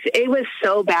 and it was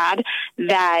so bad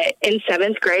that in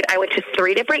seventh grade, I went to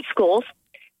 3 different schools,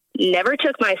 never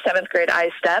took my seventh grade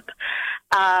I-STEP.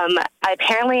 I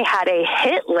apparently had a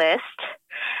hit list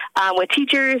with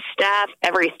teachers, staff,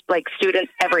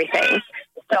 students, everything,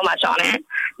 so much on it,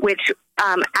 which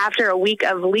after a week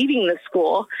of leaving the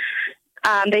school,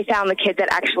 they found the kid that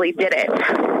actually did it,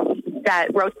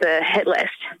 that wrote the hit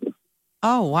list.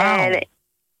 Oh, wow.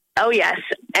 Oh, yes.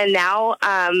 And now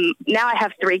I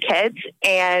have 3 kids,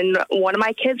 and one of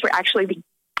my kids were actually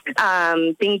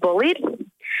being bullied.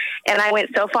 And I went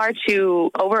so far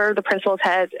to over the principal's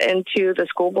heads and to the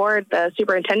school board, the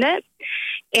superintendent.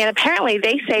 And apparently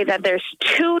they say that there's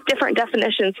 2 different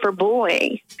definitions for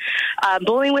bullying.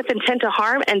 Bullying with intent to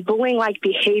harm and bullying-like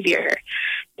behavior.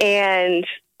 And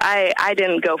I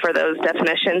didn't go for those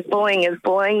definitions. Bullying is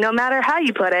bullying no matter how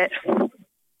you put it. So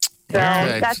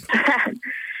that's...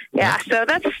 Yeah, so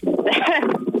that's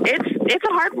it's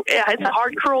a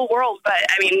hard, cruel world. But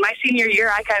I mean, my senior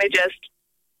year, I kind of just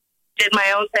did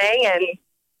my own thing, and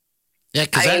yeah,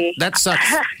 because that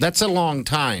sucks. That's a long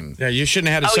time. Yeah, you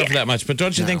shouldn't have had to suffer that much. But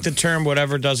don't you think the term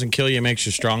 "whatever doesn't kill you makes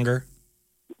you stronger"?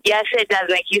 Yes, it does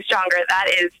make you stronger. That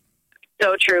is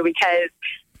so true, because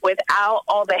without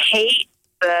all the hate,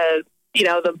 the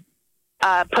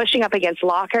pushing up against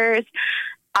lockers,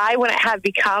 I wouldn't have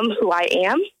become who I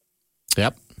am.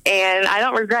 Yep. And I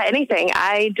don't regret anything.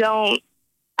 I don't,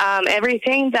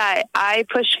 everything that I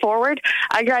pushed forward,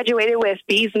 I graduated with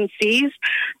B's and C's.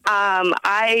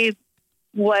 I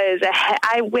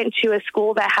went to a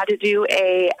school that had to do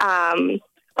a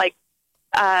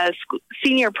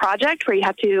senior project where you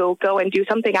have to go and do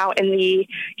something out in the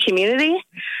community.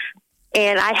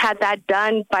 And I had that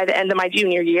done by the end of my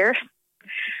junior year.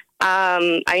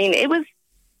 I mean, it was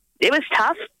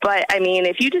tough, but I mean,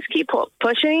 if you just keep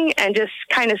pushing and just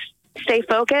kind of stay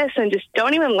focused and just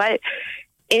don't even let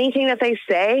anything that they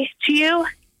say to you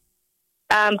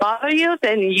bother you,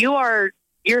 then you're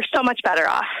so much better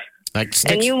off.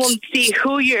 And you will see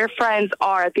who your friends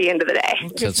are at the end of the day.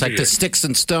 So it's like the sticks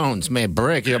and stones may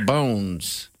break your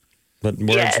bones, but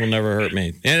words will never hurt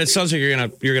me. And it sounds like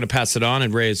you're gonna pass it on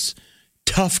and raise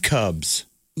tough cubs.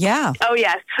 Yeah. Oh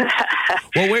yes.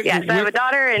 Well, yes, I have a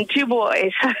daughter and 2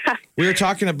 boys. We were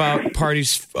talking about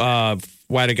parties.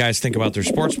 Why do guys think about their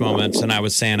sports moments? And I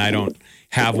was saying I don't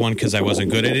have one because I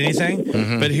wasn't good at anything.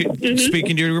 But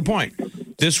speaking to your point,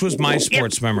 this was my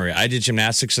sports memory. I did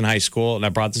gymnastics in high school, and I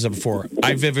brought this up before.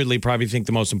 I vividly probably think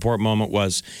the most important moment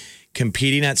was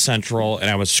competing at Central, and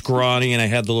I was scrawny, and I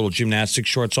had the little gymnastics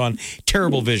shorts on.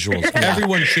 Terrible visuals.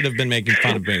 Everyone should have been making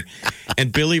fun of me.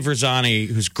 And Billy Verzani,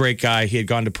 who's a great guy, he had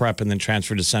gone to prep and then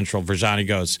transferred to Central. Verzani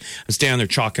goes, I'm standing there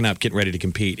chalking up, getting ready to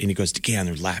compete. And he goes, DeGan,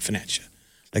 they're laughing at you.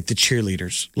 Like the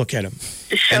cheerleaders. Look at them.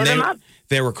 Show them up.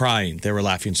 They were crying. They were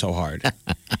laughing so hard.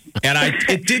 And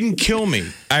it didn't kill me.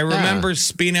 I remember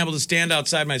being able to stand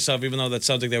outside myself, even though that's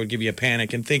something that would give you a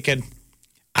panic, and thinking,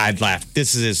 I'd laugh.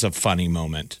 This is a funny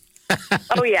moment.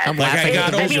 Oh, yeah. I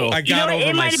got over myself.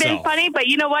 It might have been funny, but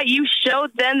you know what? You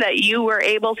showed them that you were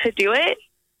able to do it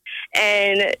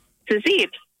and succeed.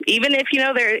 Even if you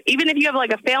have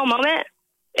like a fail moment,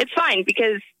 it's fine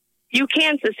because you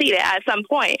can succeed at some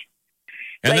point.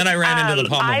 And then I ran into the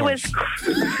pommel horse.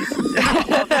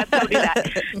 Don't do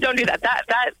that. Don't do that.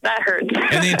 That hurts.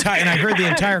 And I heard the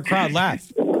entire crowd laugh.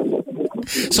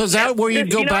 So is that where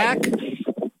you'd go back?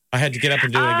 I had to get up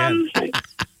and do it again.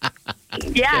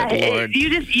 Yeah,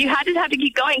 you had to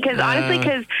keep going because honestly,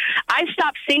 because I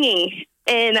stopped singing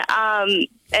in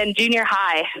junior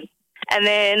high, and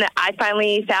then I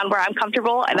finally found where I'm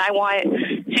comfortable and I want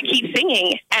to keep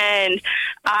singing, and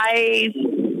I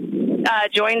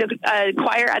joined a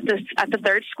choir at the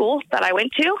third school that I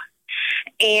went to,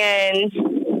 and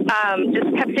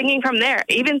just kept singing from there.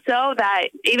 Even though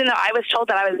I was told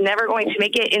that I was never going to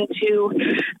make it into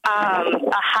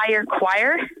a higher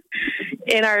choir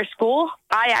in our school,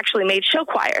 I actually made show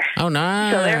choir. Oh,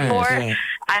 nice. So therefore,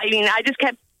 I just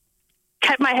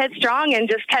kept my head strong and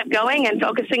just kept going and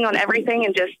focusing on everything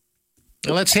and just.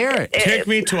 Well, let's hear it. Take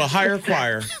me to a higher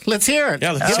choir. Let's hear it.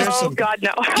 Yeah, let's hear some. Oh, God,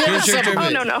 no. Oh,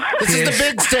 no. This is the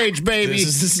big stage, baby. This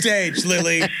is the stage,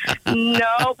 Lily.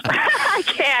 Nope. I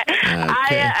can't.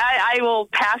 Okay. I will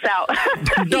pass out.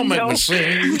 Don't make me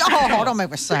sing. Oh, don't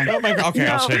make me sing. Okay,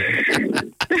 I'll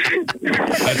sing.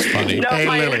 That's funny. No,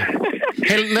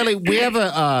 Hey, Lily, we have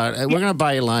we're going to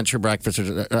buy you lunch or breakfast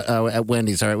at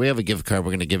Wendy's. All right, we have a gift card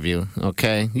we're going to give you.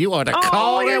 Okay, you are the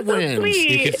call that wins. So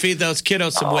you can feed those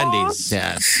kiddos some Wendy's.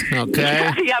 Yes.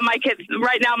 Okay. Yeah, my kids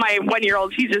right now. My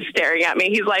 1-year-old, he's just staring at me.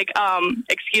 He's like,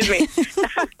 "Excuse me."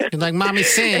 He's like, "Mommy,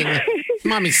 sing,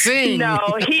 mommy, sing." No,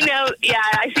 he knows. Yeah,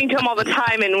 I sing to him all the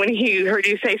time, and when he heard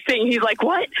you say "sing," he's like,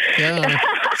 "What?" Yeah.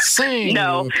 Sing.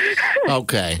 No.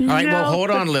 Okay. All right. Well,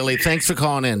 hold on, Lily. Thanks for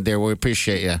calling in, dear. We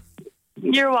appreciate you.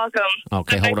 You're welcome.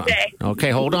 Okay, hold on. Okay,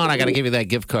 hold on. I got to give you that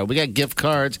gift card. We got gift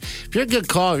cards. If you're a good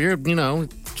caller, you're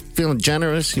feeling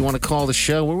generous, you want to call the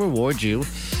show, we'll reward you.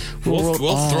 We'll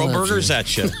throw burgers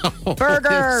at you.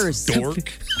 Burgers.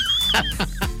 Dork.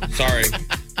 Sorry.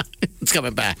 It's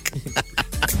coming back.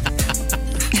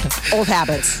 Old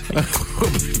habits. We'll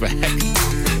be back.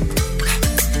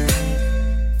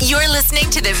 You're listening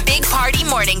to the Big Party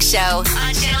Morning Show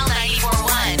on Channel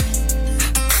 94.1.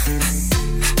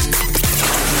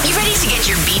 You ready to get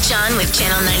your beach on with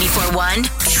Channel 94.1?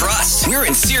 Trust, we're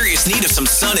in serious need of some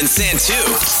sun and sand too.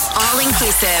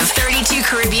 All-inclusive, 32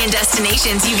 Caribbean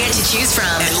destinations you get to choose from.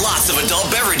 And lots of adult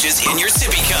beverages in your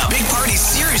sippy cup. Big Party's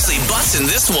seriously busting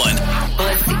this one.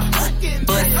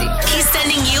 He's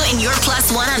sending you and your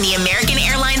 +1 on the American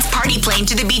Airlines party plane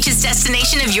to the beach's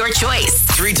destination of your choice.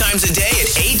 3 times a day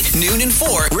at 8, noon, and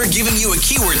 4, we're giving you a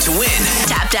keyword to win.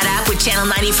 Tap that app with Channel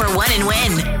 94.1 and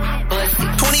win.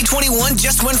 2021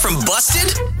 just went from busted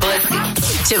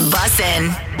to bussin'.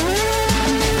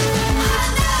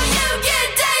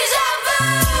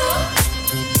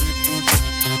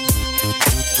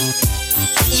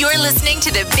 You're listening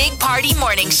to the Big Party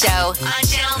Morning Show on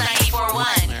Channel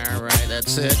 94.1. All right,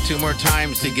 that's it. 2 more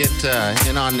times to get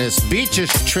in on this beaches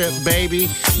trip, baby.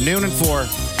 Noon and 4.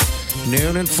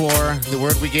 Noon and 4. The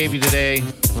word we gave you today,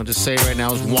 I'll just say right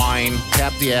now, is wine.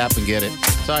 Tap the app and get it.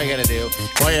 That's all you got to do.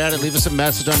 While you're at it, leave us a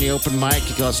message on the open mic.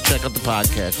 You can also check out the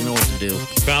podcast. You know what to do.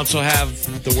 We also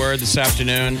have the word this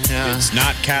afternoon. Yeah. It's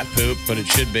not cat poop, but it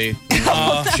should be.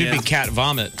 Should be cat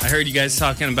vomit. I heard you guys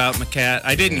talking about my cat.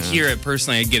 I didn't hear it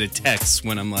personally. I get a text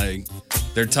when I'm like,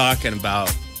 they're talking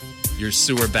about your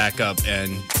sewer backup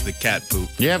and the cat poop.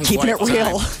 Yeah, keeping it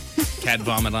real. Cat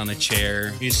vomit on a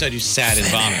chair. You said you sat in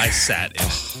vomit. I sat in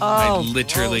it. I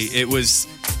literally, it was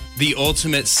the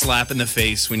ultimate slap in the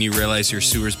face when you realize your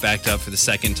sewer's backed up for the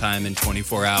second time in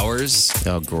 24 hours.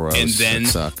 Oh, gross. And then that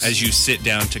sucks. as you sit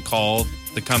down to call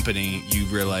the company, you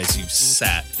realize you've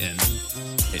sat in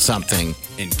something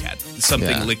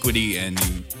liquidy, and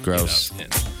you gross.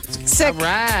 Sick. All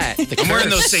right. I'm wearing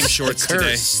those same shorts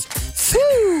today.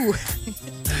 Whew.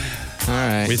 All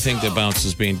right. We think that Bounce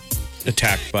is being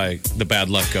attacked by the bad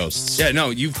luck ghosts. Yeah,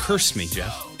 no, you've cursed me,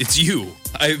 Jeff. It's you.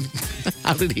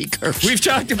 How did he curse? We've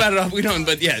talked about it. We don't,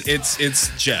 but yeah,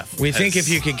 it's Jeff. We think if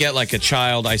you could get like a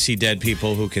child, I see dead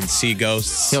people who can see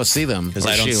ghosts. He'll see them. Because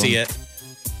I don't see it.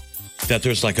 That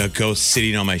there's like a ghost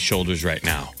sitting on my shoulders right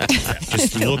now.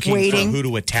 Just looking Waiting. for who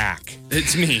to attack.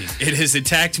 It's me. It has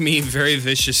attacked me very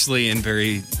viciously and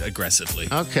very aggressively.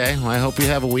 Okay, well, I hope you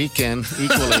have a weekend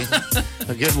equally.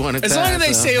 A good one at As that. long as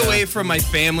I stay away from my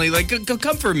family, like, go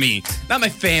come for me, not my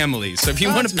family. So if you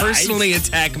want to personally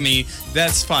attack me,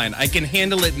 that's fine. I can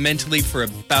handle it mentally for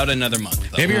about another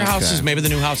month, though. Maybe your house is, maybe the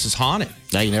new house is haunted.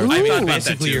 Now you never. I thought about that,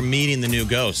 Basically, too. you're meeting the new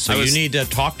ghost. So you need to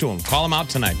talk to him. Call him out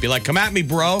tonight. Be like, come at me,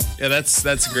 bro. Yeah, that's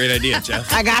a great idea,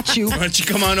 Jeff. I got you. Why don't you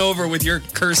come on over with your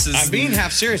curses? I'm being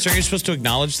half serious. Aren't you supposed to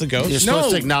acknowledge the ghost? You're supposed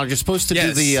to acknowledge. You're supposed to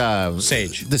do the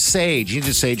sage. The sage. You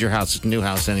just sage your house, new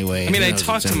house anyway. I mean, I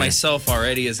talk to myself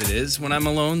already as it is when I'm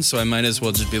alone, so I might as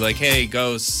well just be like, "Hey,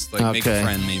 ghost, like make a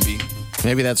friend, maybe."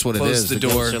 Maybe that's what Close it is. the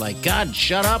Ghosts door. are like, God,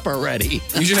 shut up already.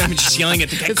 Usually I'm just yelling at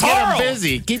the guy. Just Carl! get him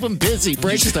busy. Keep him busy.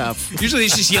 Break stuff. Usually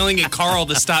it's just yelling at Carl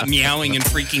to stop meowing and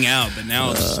freaking out, but now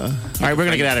it's... All right, we're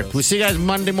going to get out of here. We'll see you guys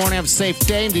Monday morning. Have a safe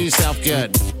day and do yourself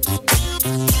good.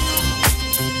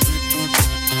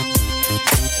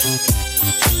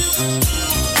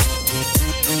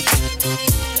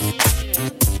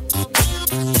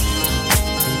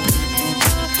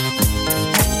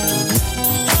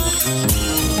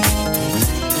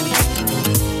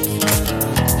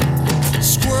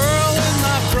 Squirrel in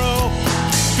my fro,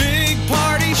 big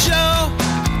party show.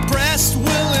 Breast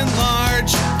will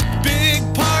enlarge, big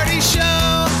party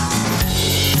show.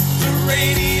 The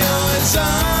radio is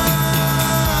on.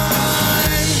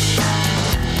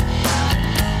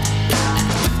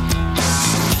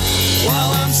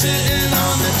 While I'm sitting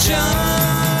on the john.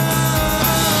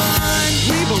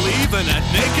 We believe in a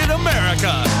naked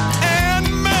America and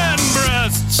man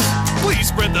breasts. Please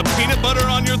spread the peanut butter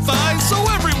on your thighs so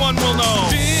everyone will know.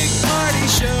 Big party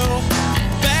show.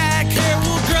 Back hair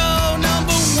will grow.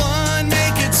 Number one,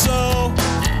 make it so.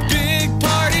 Big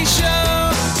party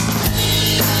show.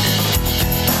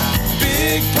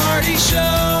 Big party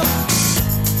show.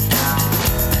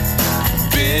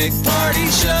 Big party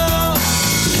show.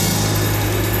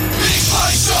 Big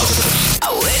party show. I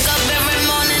wake up every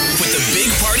morning With the Big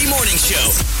Party Morning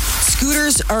Show.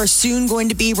 Scooters are soon going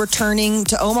to be returning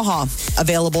to Omaha,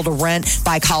 available to rent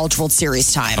by College World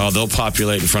Series time. Oh, they'll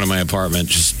populate in front of my apartment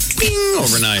just bing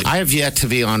overnight. I have yet to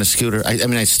be on a scooter. I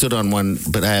mean, I stood on one,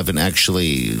 but I haven't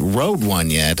actually rode one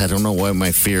yet. I don't know what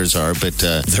my fears are, but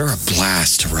they're a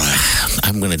blast to ride.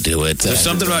 I'm going to do it. There's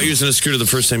something about using a scooter the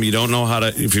first time you don't know how to,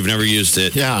 if you've never used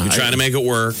it. Yeah. You're trying to make it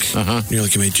work. You're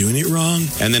like, am I doing it wrong?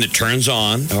 And then it turns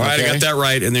on. All right, I got that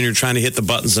right. And then you're trying to hit the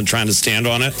buttons and trying to stand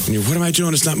on it. And you're, what am I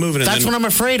doing? It's not moving. And That's what I'm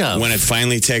afraid of. When it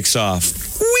finally takes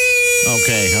off. Whee!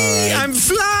 Okay, all right. I'm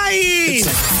flying.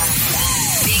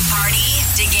 Big Party,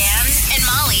 DeGan, and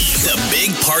Molly. The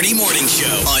Big Party Morning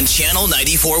Show on Channel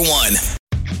 94.1.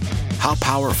 How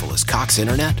powerful is Cox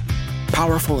Internet?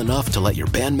 Powerful enough to let your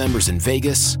band members in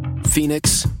Vegas,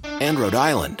 Phoenix, and Rhode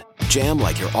Island jam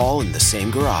like you're all in the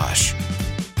same garage.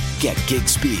 Get gig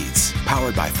speeds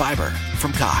powered by fiber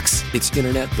from Cox. It's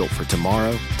internet built for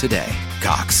tomorrow, today.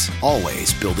 Cox,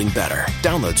 always building better.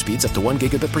 Download speeds up to 1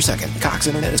 gigabit per second. Cox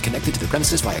Internet is connected to the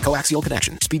premises via coaxial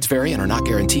connection. Speeds vary and are not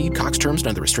guaranteed. Cox terms and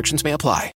other restrictions may apply.